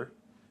father,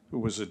 who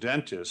was a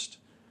dentist.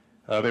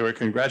 They were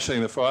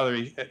congratulating the father.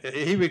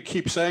 He would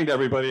keep saying to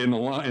everybody in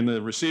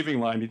the receiving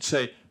line, he'd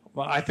say,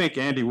 "Well, I think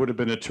Andy would have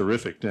been a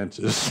terrific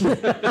dentist."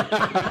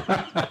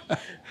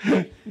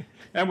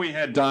 And we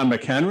had Don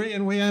McHenry,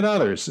 and we had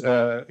others.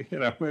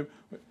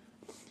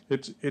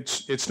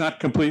 It's not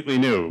completely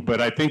new,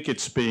 but I think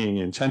it's being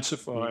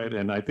intensified,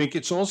 and I think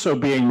it's also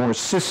being more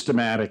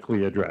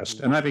systematically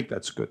addressed, and I think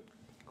that's good.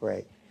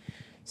 Great.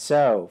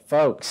 So,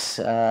 folks,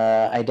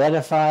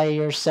 identify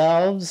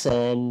yourselves,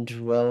 and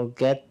we'll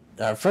get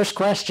our first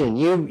question.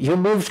 You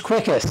moved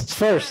quickest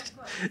first.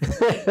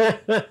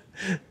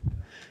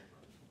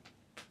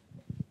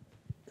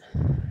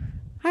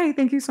 Hi,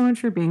 thank you so much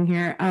for being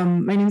here.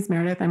 My name is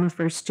Meredith. I'm a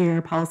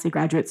first-year policy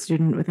graduate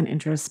student with an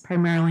interest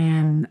primarily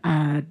in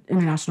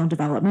international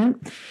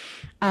development.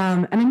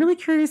 And I'm really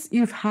curious,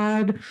 you've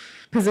had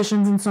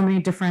positions in so many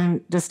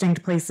different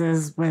distinct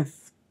places with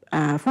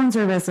foreign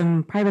service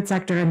and private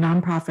sector and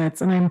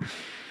nonprofits. And I'm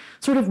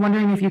sort of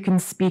wondering if you can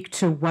speak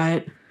to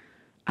what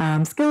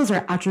skills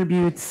or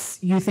attributes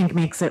you think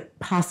makes it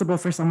possible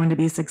for someone to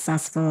be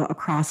successful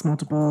across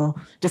multiple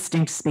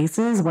distinct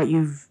spaces, what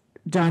you've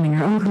done in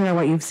your own career,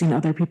 what you've seen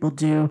other people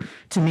do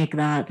to make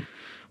that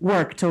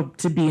work, to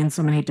be in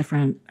so many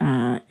different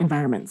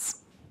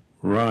environments.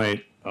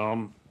 Right.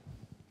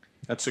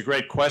 That's a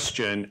great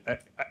question.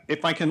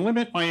 If I can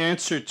limit my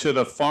answer to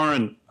the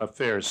foreign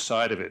affairs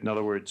side of it, in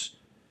other words,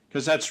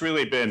 because that's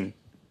really been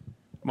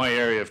my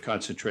area of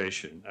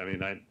concentration. I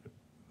mean,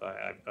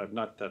 I've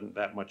not done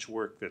that much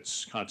work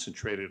that's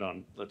concentrated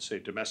on, let's say,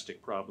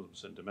 domestic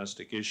problems and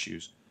domestic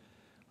issues.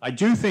 I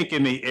do think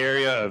in the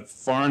area of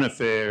foreign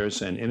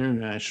affairs and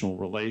international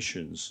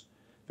relations,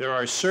 there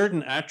are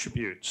certain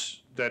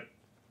attributes that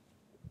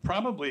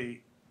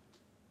probably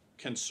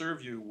can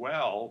serve you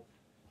well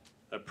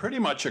pretty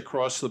much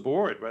across the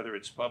board, whether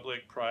it's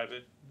public,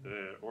 private,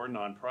 or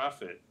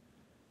nonprofit,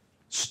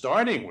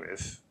 starting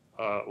with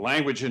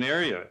language and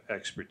area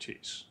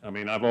expertise. I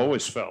mean, I've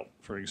always felt,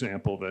 for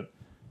example, that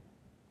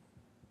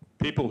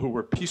people who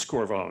were Peace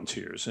Corps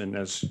volunteers, and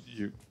as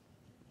you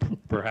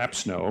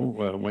perhaps know,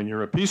 when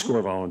you're a Peace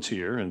Corps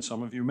volunteer, and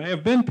some of you may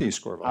have been Peace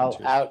Corps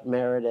volunteers. I'll out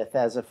Meredith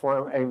as a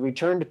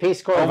returned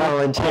Peace Corps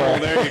volunteer. Oh,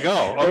 there you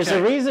go. Okay. There's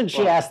a reason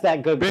she asked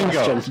that good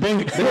question.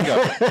 Bingo.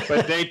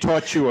 But they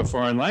taught you a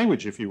foreign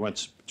language if you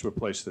went to a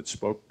place that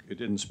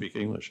didn't speak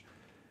English.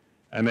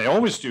 And they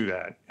always do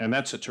that, and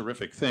that's a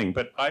terrific thing.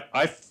 But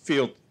I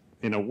feel,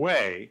 in a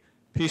way,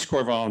 Peace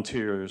Corps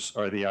volunteers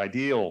are the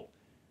ideal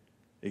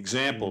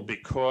example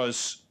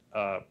because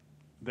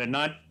they're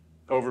not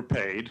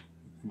overpaid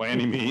by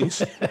any means.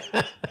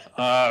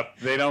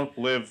 They don't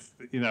live,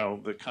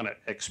 the kind of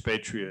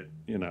expatriate,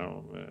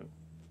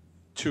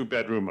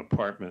 2-bedroom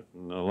apartment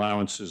and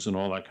allowances and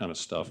all that kind of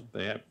stuff.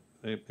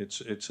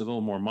 It's a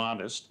little more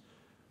modest.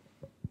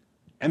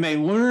 And they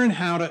learn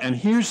how to, and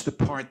here's the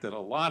part that a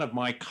lot of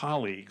my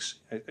colleagues,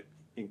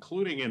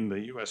 including in the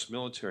US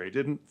military,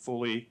 didn't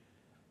fully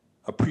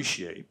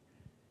appreciate.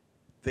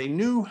 They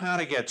knew how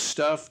to get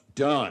stuff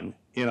done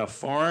in a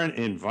foreign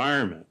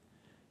environment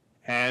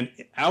and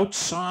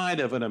outside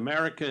of an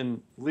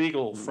American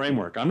legal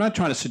framework. I'm not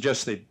trying to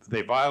suggest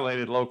they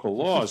violated local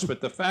laws,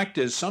 but the fact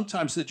is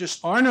sometimes there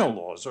just are no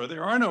laws or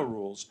there are no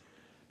rules.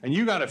 And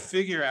you got to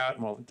figure out,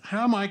 well,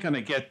 how am I going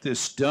to get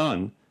this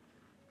done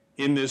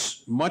in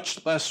this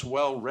much less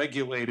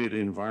well-regulated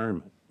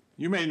environment?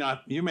 You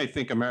may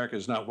think America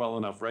is not well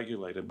enough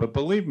regulated, but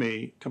believe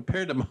me,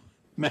 compared to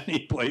many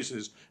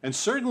places, and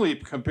certainly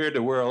compared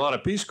to where a lot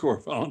of Peace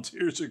Corps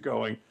volunteers are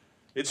going,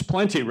 it's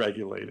plenty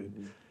regulated.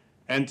 Mm-hmm.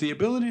 And the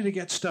ability to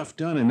get stuff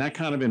done in that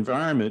kind of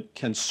environment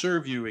can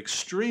serve you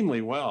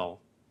extremely well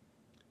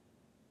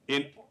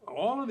in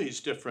all of these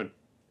different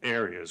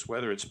areas,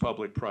 whether it's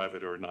public,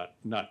 private, or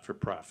not for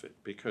profit,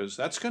 because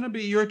that's going to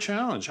be your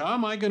challenge. How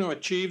am I going to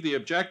achieve the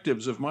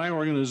objectives of my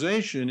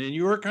organization in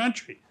your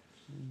country?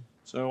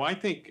 So I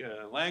think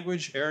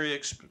language, area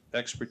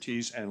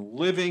expertise, and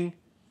living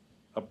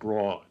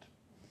abroad.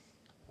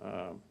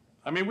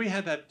 I mean, we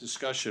had that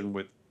discussion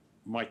with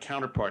my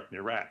counterpart in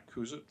Iraq,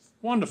 who's a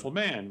wonderful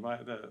man,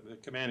 the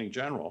commanding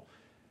general.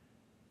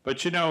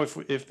 But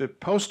if the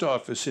post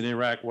office in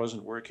Iraq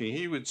wasn't working,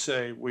 he would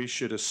say we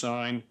should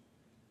assign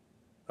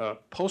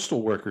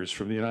postal workers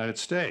from the United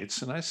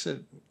States. And I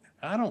said,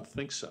 I don't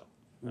think so.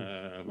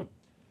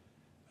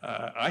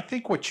 I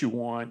think what you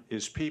want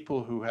is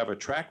people who have a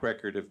track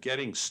record of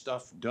getting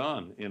stuff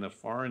done in a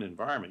foreign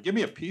environment. Give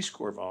me a Peace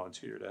Corps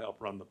volunteer to help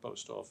run the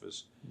post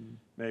office,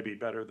 maybe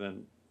better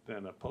than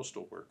a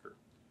postal worker.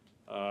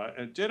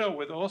 And ditto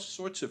with all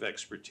sorts of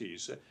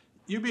expertise.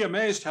 You'd be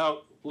amazed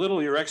how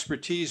little your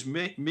expertise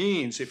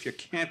means if you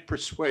can't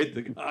persuade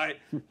the guy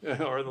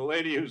or the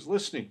lady who's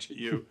listening to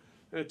you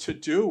to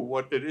do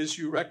what it is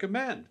you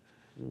recommend.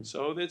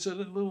 So there's a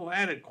little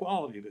added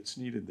quality that's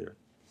needed there.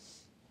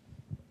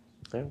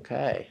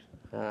 Okay.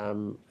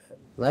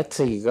 Let's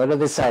see. Go to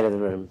this side of the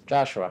room.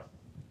 Joshua.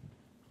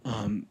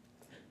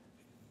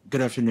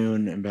 Good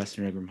afternoon,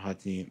 Ambassador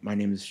Negroponte. My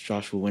name is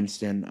Joshua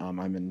Winston. I'm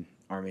in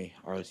Army,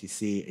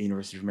 ROTC,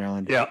 University of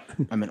Maryland. Yeah.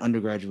 I'm an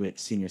undergraduate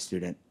senior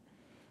student.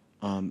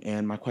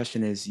 And my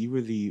question is, you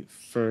were the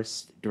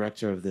first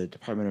director of the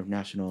Department of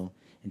National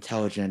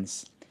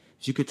Intelligence.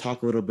 If you could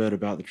talk a little bit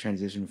about the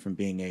transition from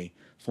being a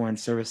foreign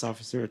service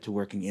officer to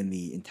working in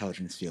the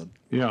intelligence field.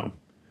 Yeah.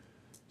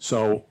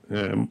 So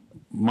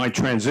my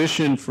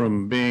transition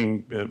from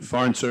being a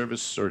foreign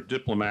service or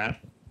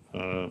diplomat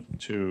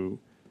to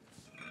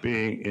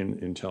being in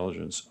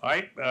intelligence.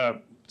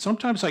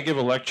 Sometimes I give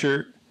a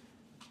lecture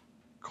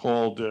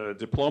called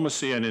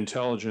Diplomacy and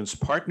Intelligence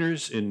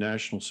Partners in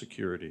National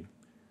Security.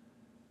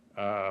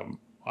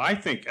 I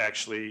think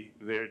actually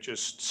they're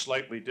just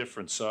slightly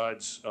different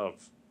sides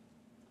of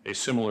a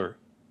similar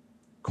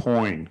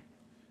coin.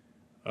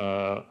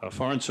 A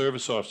foreign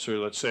service officer,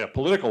 let's say a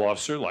political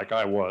officer like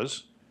I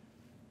was,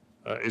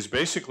 is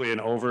basically an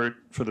overt,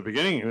 for the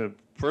beginning, the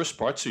first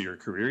parts of your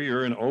career,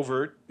 you're an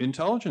overt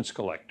intelligence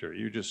collector.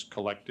 You just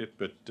collect it,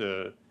 but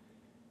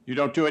you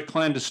don't do it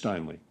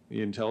clandestinely.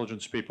 The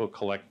intelligence people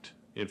collect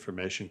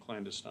information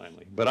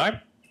clandestinely. But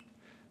I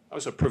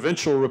was a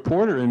provincial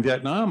reporter in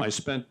Vietnam. I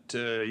spent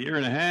a year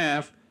and a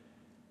half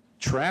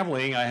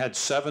traveling. I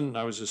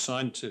was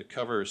assigned to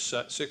cover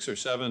 6 or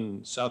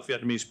 7 South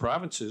Vietnamese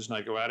provinces, and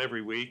I go out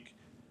every week,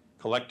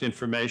 collect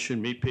information,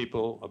 meet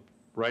people,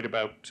 write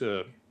about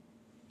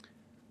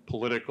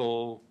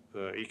political,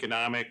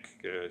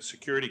 economic,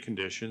 security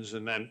conditions.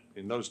 And then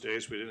in those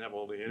days, we didn't have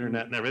all the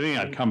internet and everything.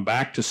 I'd come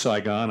back to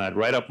Saigon, I'd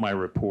write up my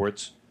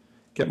reports,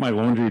 get my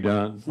laundry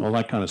done, all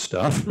that kind of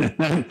stuff,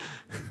 and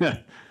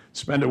then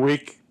spend a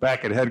week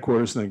back at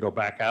headquarters and then go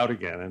back out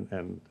again,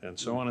 and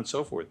so on and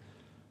so forth.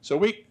 So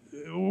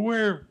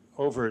we're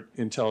overt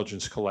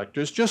intelligence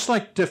collectors, just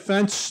like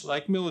defense,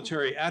 like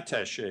military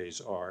attaches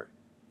are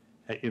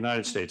at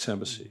United States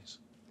embassies.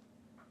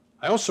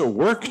 I also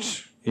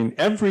worked in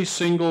every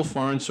single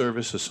foreign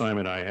service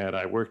assignment I had.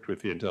 I worked with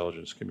the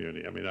intelligence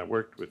community. I mean, I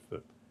worked with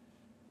the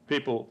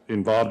people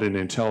involved in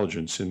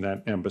intelligence in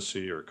that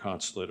embassy or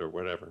consulate or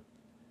whatever.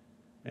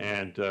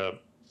 And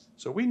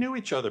so we knew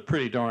each other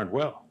pretty darn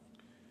well.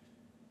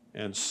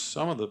 And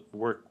some of the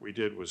work we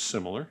did was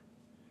similar.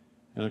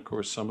 And of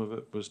course, some of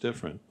it was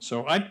different.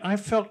 So I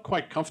felt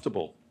quite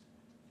comfortable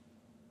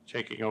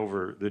taking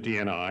over the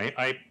DNI.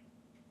 I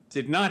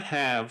did not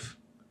have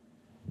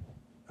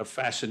a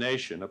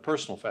fascination, a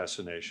personal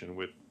fascination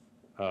with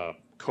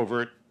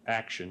covert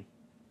action.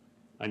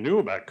 I knew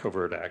about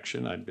covert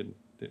action.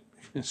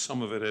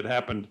 Some of it had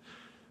happened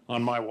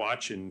on my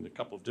watch in a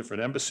couple of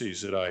different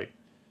embassies that I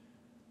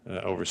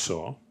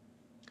oversaw.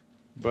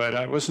 But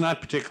I was not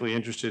particularly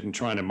interested in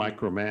trying to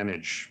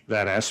micromanage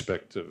that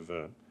aspect of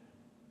the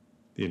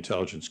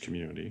intelligence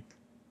community.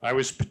 I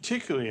was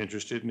particularly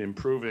interested in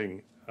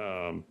improving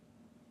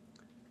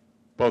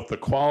both the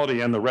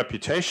quality and the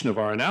reputation of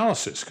our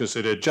analysis, because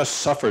it had just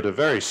suffered a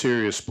very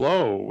serious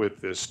blow with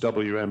this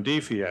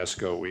WMD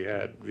fiasco we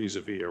had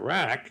vis-a-vis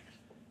Iraq,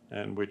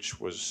 and which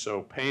was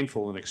so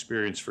painful an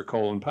experience for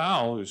Colin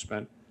Powell,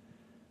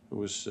 who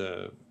was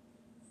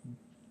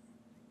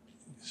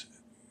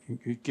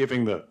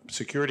giving the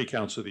Security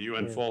Council of the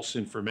UN false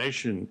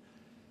information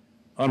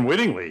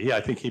unwittingly.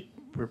 I think he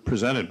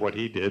presented what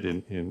he did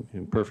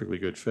in perfectly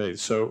good faith.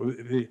 So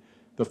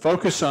the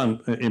focus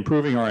on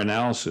improving our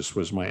analysis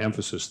was my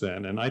emphasis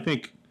then, and I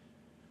think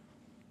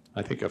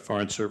a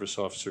foreign service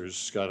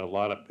officer's got a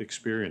lot of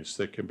experience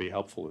that can be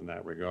helpful in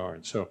that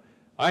regard. So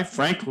I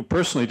frankly,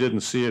 personally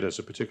didn't see it as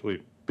a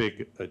particularly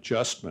big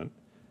adjustment,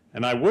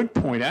 and I would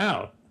point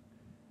out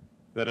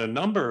that a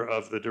number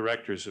of the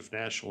directors of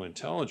national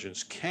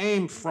intelligence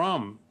came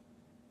from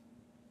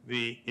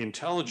the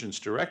intelligence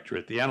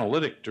directorate, the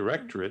analytic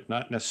directorate,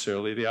 not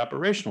necessarily the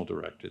operational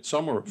directorate.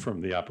 Some were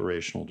from the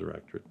operational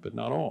directorate, but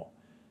not all.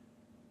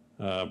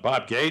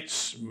 Bob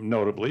Gates,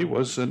 notably,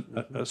 was a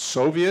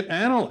Soviet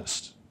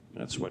analyst.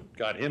 That's what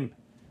got him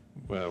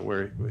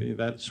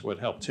that's what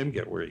helped him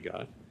get where he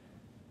got.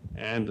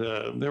 And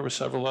there were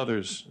several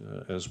others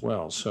as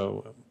well.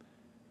 So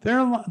there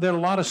are a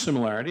lot of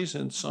similarities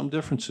and some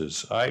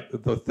differences.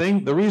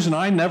 The reason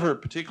I never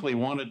particularly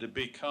wanted to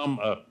become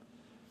a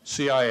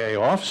CIA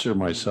officer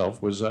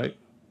myself was I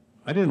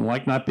didn't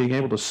like not being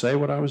able to say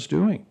what I was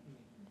doing.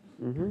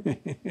 Mm-hmm.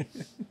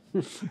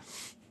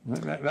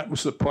 that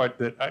was the part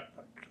that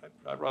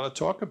I'd rather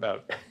talk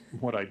about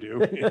what I do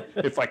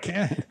if I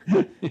can.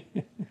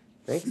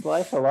 Makes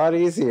life a lot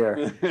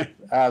easier.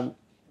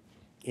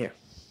 Here.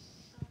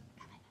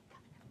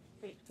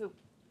 Wait, who?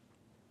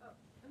 Oh,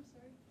 I'm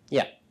sorry.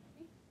 Yeah.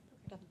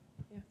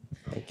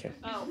 Thank you.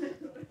 Oh.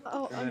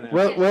 Oh,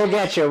 We'll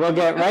get you. We'll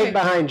get right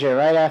behind you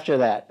right after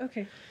that.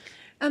 Okay.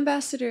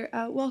 Ambassador,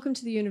 welcome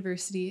to the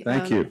university.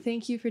 Thank you.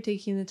 Thank you for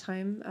taking the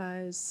time.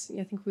 I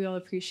think we all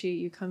appreciate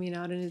you coming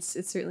out, and it's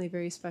certainly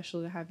very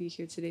special to have you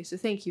here today. So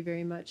thank you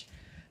very much.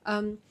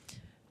 I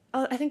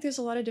think there's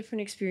a lot of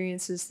different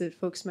experiences that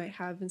folks might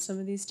have in some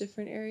of these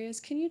different areas.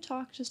 Can you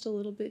talk just a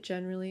little bit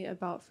generally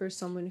about, for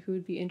someone who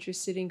would be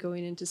interested in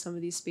going into some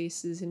of these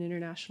spaces in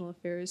international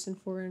affairs and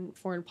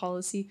foreign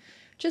policy,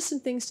 just some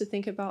things to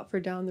think about for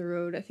down the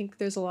road? I think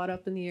there's a lot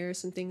up in the air.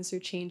 Some things are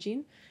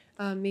changing.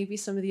 Maybe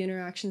some of the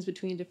interactions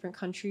between different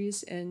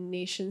countries and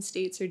nation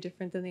states are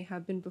different than they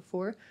have been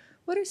before.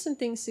 What are some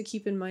things to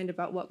keep in mind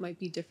about what might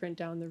be different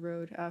down the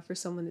road for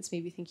someone that's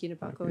maybe thinking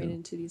about going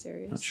into these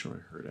areas? Not sure I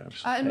heard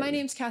absolutely. And my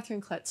name's Catherine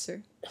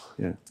Kletzer.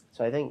 Yeah.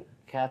 So I think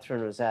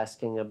Catherine was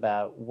asking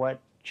about what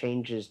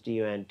changes do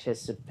you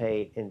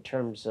anticipate in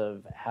terms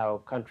of how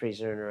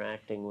countries are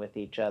interacting with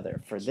each other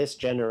for this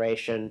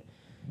generation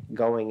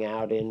going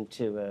out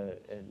into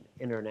an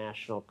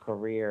international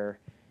career.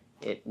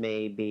 It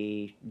may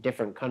be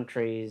different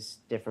countries,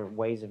 different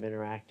ways of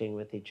interacting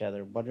with each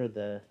other. What are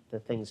the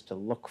things to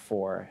look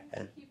for?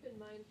 Keep in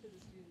mind for the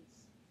students.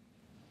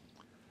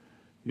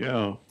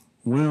 Yeah,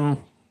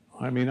 well,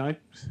 I mean, I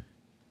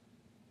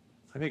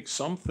think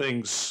some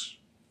things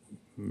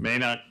may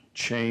not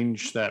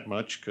change that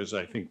much because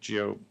I think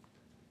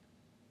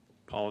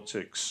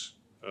geopolitics,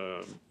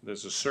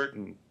 there's a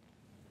certain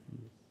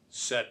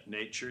set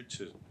nature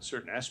to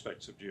certain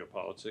aspects of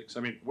geopolitics.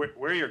 I mean,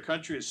 where your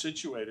country is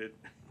situated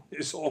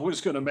is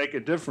always going to make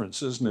a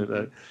difference, isn't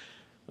it?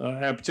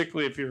 And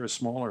particularly if you're a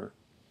smaller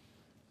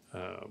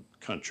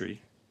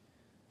country.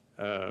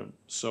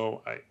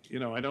 So I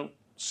don't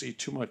see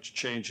too much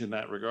change in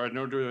that regard,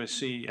 nor do I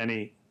see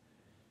any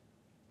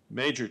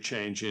major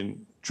change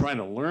in trying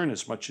to learn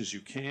as much as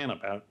you can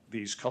about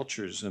these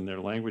cultures and their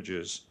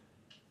languages.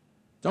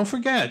 Don't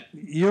forget,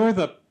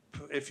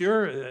 if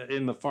you're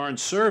in the Foreign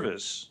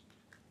Service,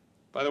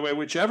 by the way,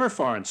 whichever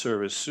Foreign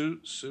Service,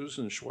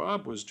 Susan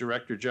Schwab was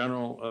Director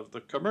General of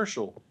the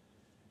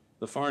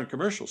Foreign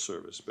Commercial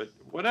Service, but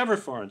whatever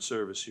Foreign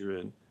Service you're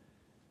in,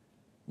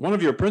 one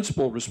of your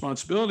principal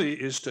responsibility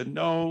is to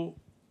know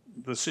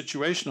the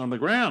situation on the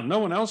ground. No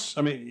one else,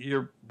 I mean,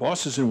 your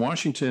bosses in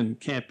Washington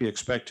can't be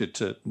expected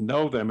to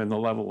know them in the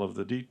level of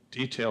the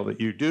detail that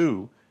you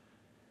do.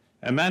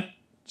 And that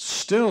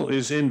still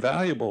is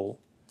invaluable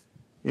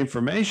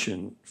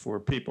information for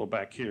people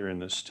back here in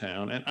this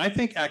town. And I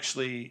think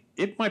actually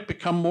it might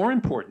become more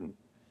important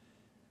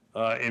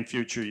in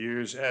future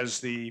years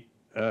as the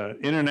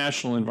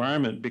international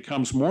environment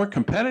becomes more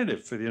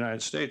competitive for the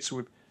United States.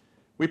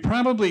 We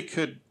probably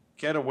could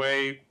get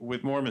away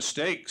with more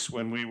mistakes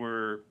when we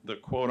were the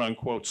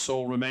quote-unquote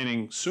sole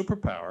remaining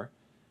superpower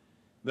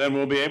than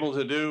we'll be able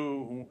to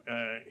do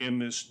in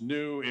this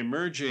new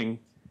emerging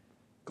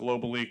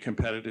globally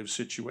competitive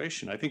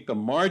situation. I think the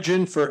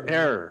margin for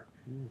error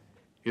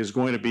is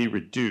going to be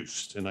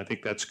reduced, and I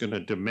think that's going to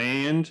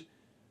demand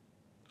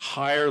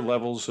higher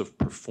levels of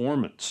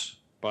performance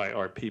by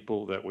our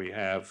people that we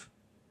have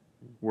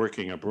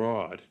working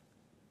abroad.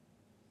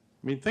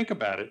 I mean, think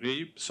about it.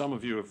 Some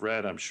of you have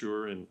read, I'm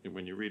sure, and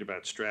when you read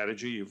about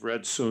strategy, you've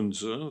read Sun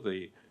Tzu,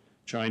 the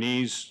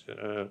Chinese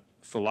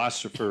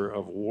philosopher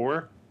of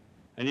war.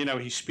 And,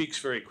 he speaks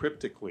very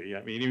cryptically.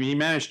 I mean, he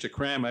managed to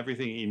cram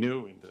everything he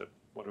knew into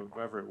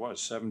whatever it was,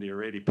 70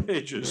 or 80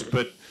 pages.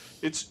 But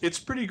it's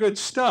pretty good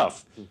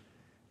stuff.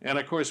 And,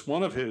 of course,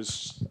 one of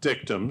his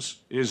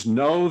dictums is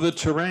know the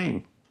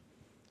terrain.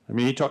 I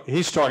mean,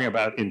 he's talking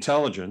about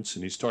intelligence,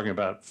 and he's talking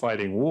about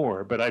fighting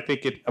war, but I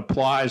think it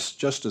applies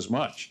just as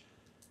much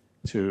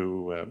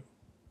to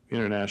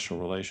international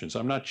relations.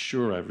 I'm not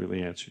sure I've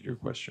really answered your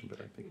question, but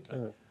I think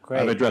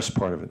I've addressed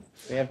part of it.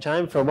 We have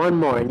time for one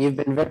more, and you've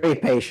been very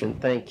patient.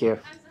 Thank you.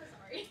 I'm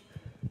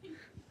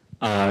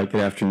so sorry.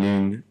 Good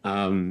afternoon.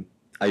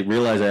 I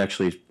realize I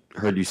actually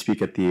heard you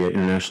speak at the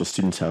International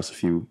Students House a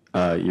few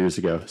years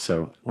ago,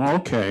 so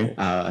Okay.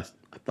 I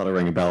thought I'd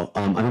ring a bell.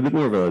 I'm a bit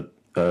more of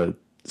a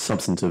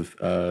substantive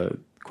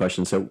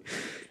question. So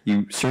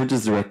you served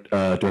as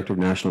Director of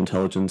National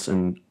Intelligence,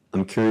 and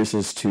I'm curious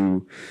as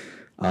to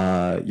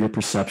your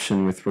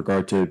perception with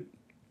regard to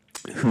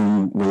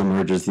who will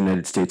emerge as the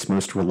United States'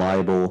 most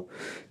reliable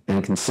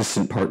and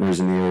consistent partners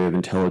in the area of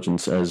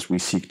intelligence as we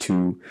seek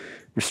to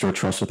restore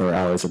trust with our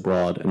allies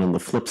abroad. And on the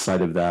flip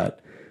side of that,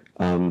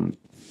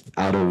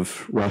 out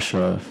of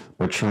Russia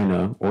or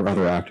China or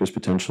other actors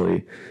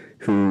potentially,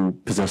 who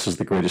possesses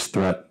the greatest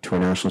threat to our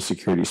national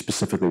security,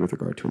 specifically with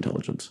regard to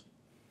intelligence?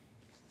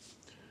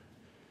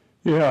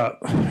 Yeah.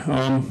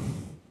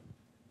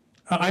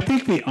 I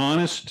think the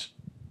honest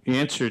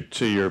answer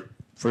to your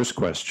first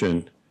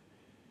question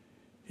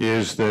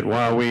is that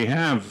while we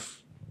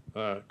have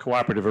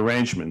cooperative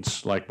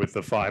arrangements, like with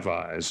the Five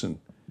Eyes, and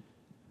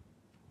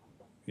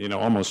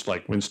almost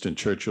like Winston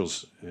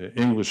Churchill's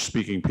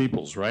English-speaking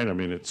peoples, right? I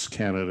mean, it's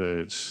Canada,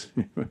 it's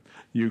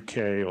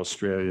UK,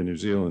 Australia, New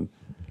Zealand.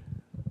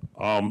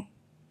 I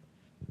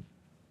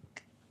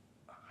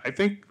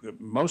think that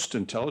most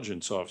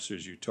intelligence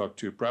officers you talk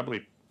to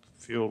probably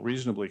feel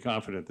reasonably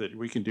confident that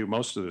we can do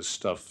most of this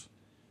stuff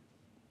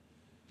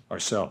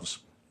ourselves.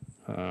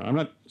 I'm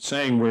not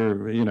saying we're,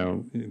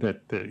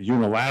 that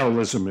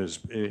unilateralism is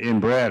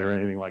inbred or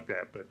anything like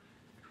that, but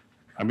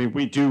I mean,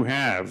 we do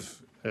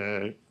have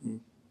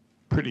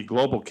pretty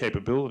global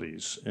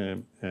capabilities,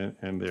 and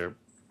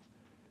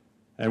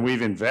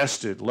we've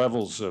invested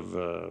levels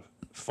of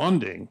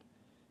funding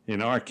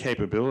in our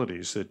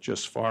capabilities that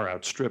just far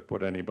outstrip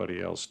what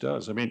anybody else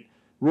does. I mean,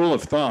 rule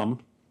of thumb,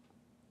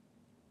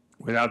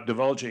 without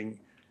divulging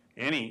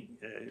any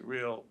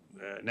real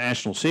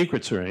national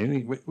secrets or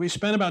anything, we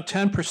spend about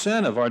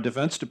 10% of our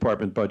Defense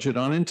Department budget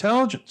on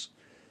intelligence.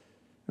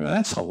 Well,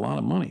 that's a lot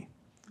of money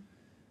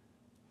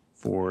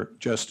for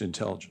just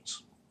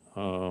intelligence.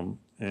 So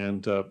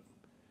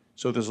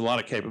there's a lot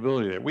of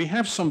capability there. We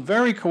have some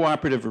very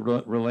cooperative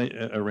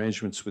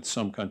arrangements with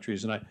some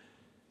countries, and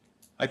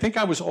I think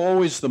I was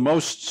always the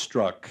most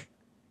struck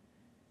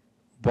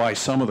by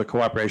some of the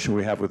cooperation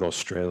we have with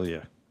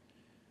Australia,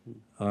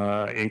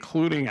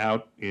 including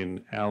out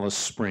in Alice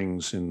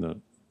Springs in the,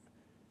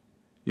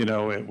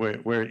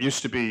 where it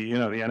used to be, the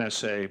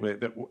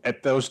NSA.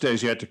 At those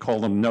days, you had to call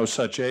them no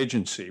such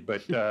agency,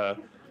 but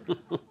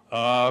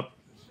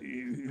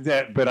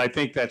but I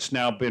think that's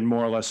now been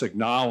more or less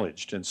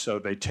acknowledged, and so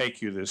they take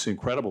you to this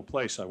incredible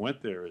place. I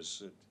went there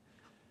as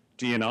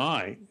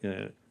DNI,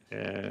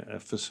 a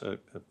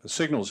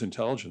signals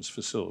intelligence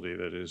facility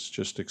that is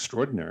just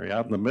extraordinary,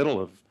 out in the middle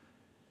of,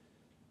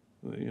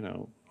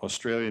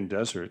 Australian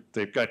desert.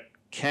 They've got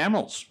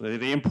camels.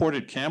 They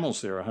imported camels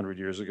there 100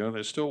 years ago.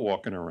 They're still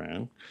walking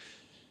around.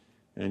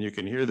 And you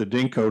can hear the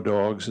dingo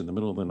dogs in the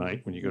middle of the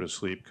night when you go to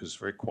sleep because it's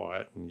very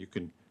quiet. And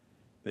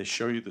they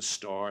show you the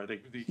star. They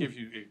give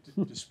you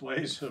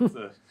displays of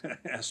the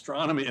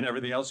astronomy and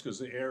everything else because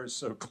the air is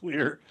so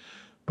clear.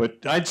 But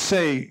I'd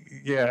say,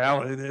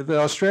 the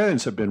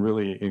Australians have been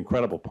really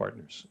incredible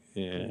partners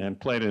and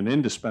played an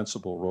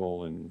indispensable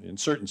role in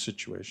certain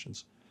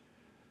situations.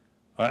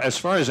 As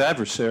far as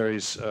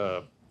adversaries,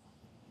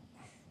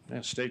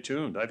 stay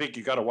tuned. I think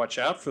you got to watch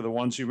out for the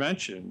ones you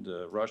mentioned,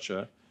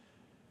 Russia,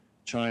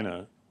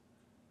 China.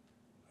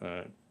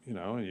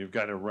 You've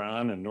got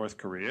Iran and North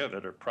Korea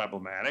that are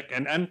problematic.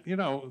 And you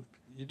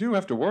do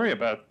have to worry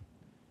about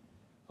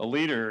a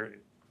leader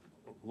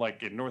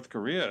like in North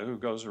Korea who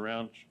goes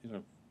around,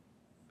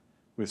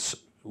 with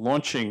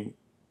launching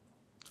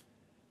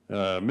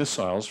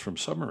missiles from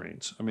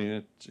submarines. I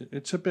mean,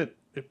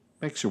 it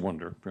makes you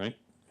wonder, right?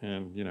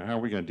 And, how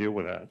are we going to deal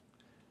with that?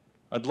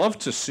 I'd love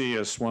to see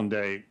us one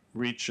day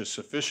reach a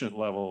sufficient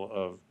level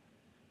of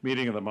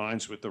meeting of the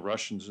minds with the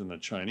Russians and the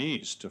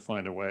Chinese to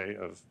find a way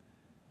of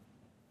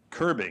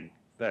curbing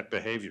that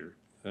behavior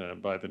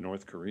by the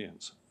North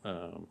Koreans.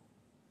 I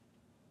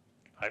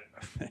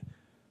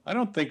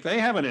don't think they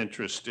have an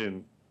interest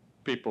in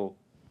people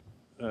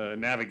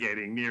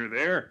navigating near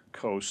their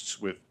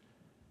coasts with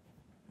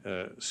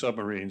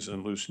submarines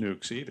and loose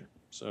nukes either.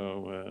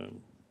 So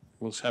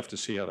we'll have to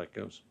see how that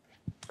goes.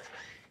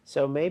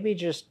 So maybe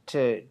just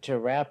to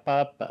wrap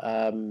up,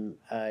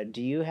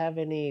 do you have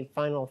any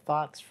final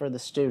thoughts for the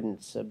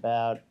students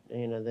about,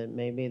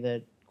 maybe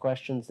the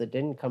questions that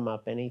didn't come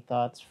up, any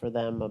thoughts for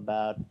them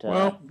about?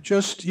 Well,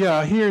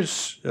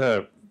 here's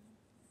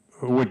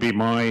would be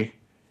my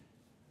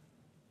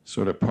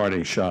sort of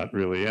parting shot,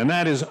 really, and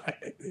that is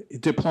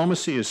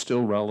diplomacy is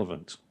still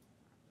relevant.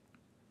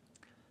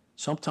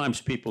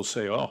 Sometimes people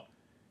say, oh,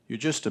 you're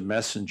just a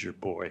messenger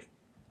boy.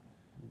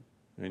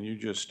 And you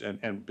just,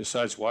 and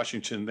besides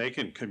Washington, they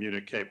can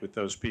communicate with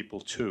those people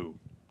too.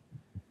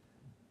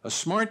 A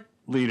smart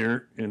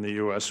leader in the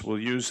U.S. will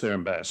use their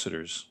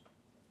ambassadors.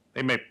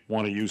 They may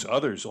want to use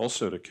others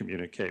also to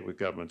communicate with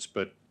governments,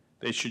 but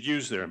they should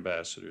use their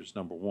ambassadors,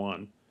 number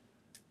one.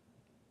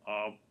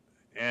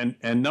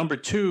 And number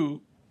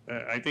two,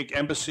 I think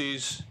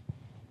embassies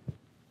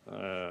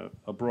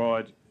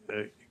abroad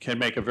can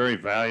make a very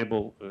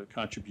valuable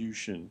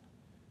contribution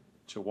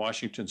to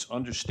Washington's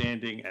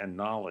understanding and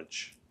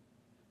knowledge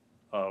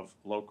of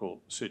local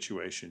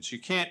situations. You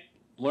can't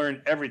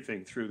learn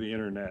everything through the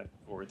internet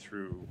or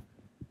through,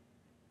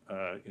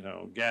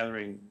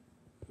 gathering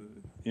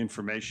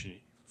information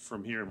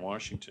from here in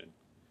Washington.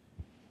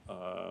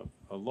 A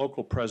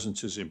local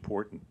presence is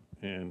important,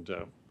 and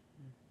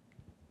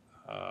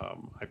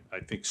I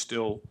think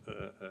still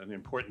an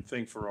important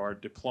thing for our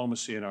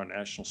diplomacy and our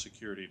national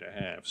security to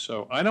have.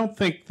 So I don't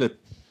think that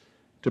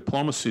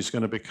diplomacy is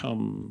going to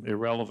become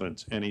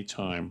irrelevant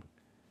anytime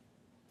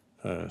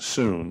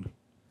soon.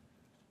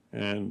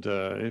 And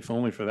if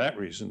only for that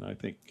reason, I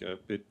think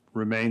it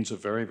remains a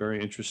very,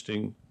 very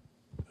interesting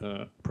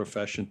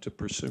profession to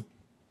pursue.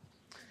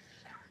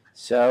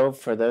 So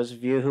for those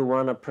of you who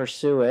want to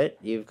pursue it,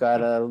 you've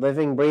got a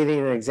living,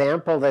 breathing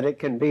example that it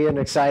can be an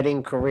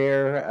exciting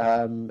career,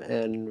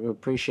 and we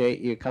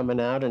appreciate you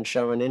coming out and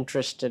showing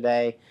interest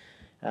today.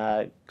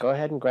 Go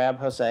ahead and grab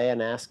Jose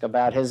and ask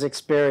about his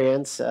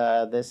experience.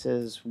 This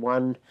is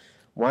one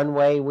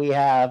way we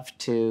have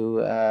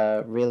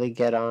to really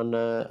get on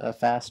a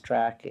fast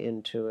track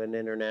into an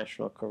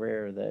international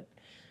career that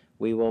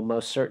we will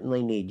most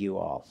certainly need you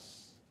all.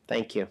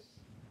 Thank you.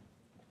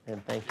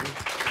 And thank you.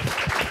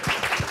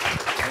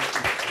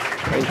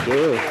 Thank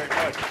you. Very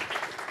much.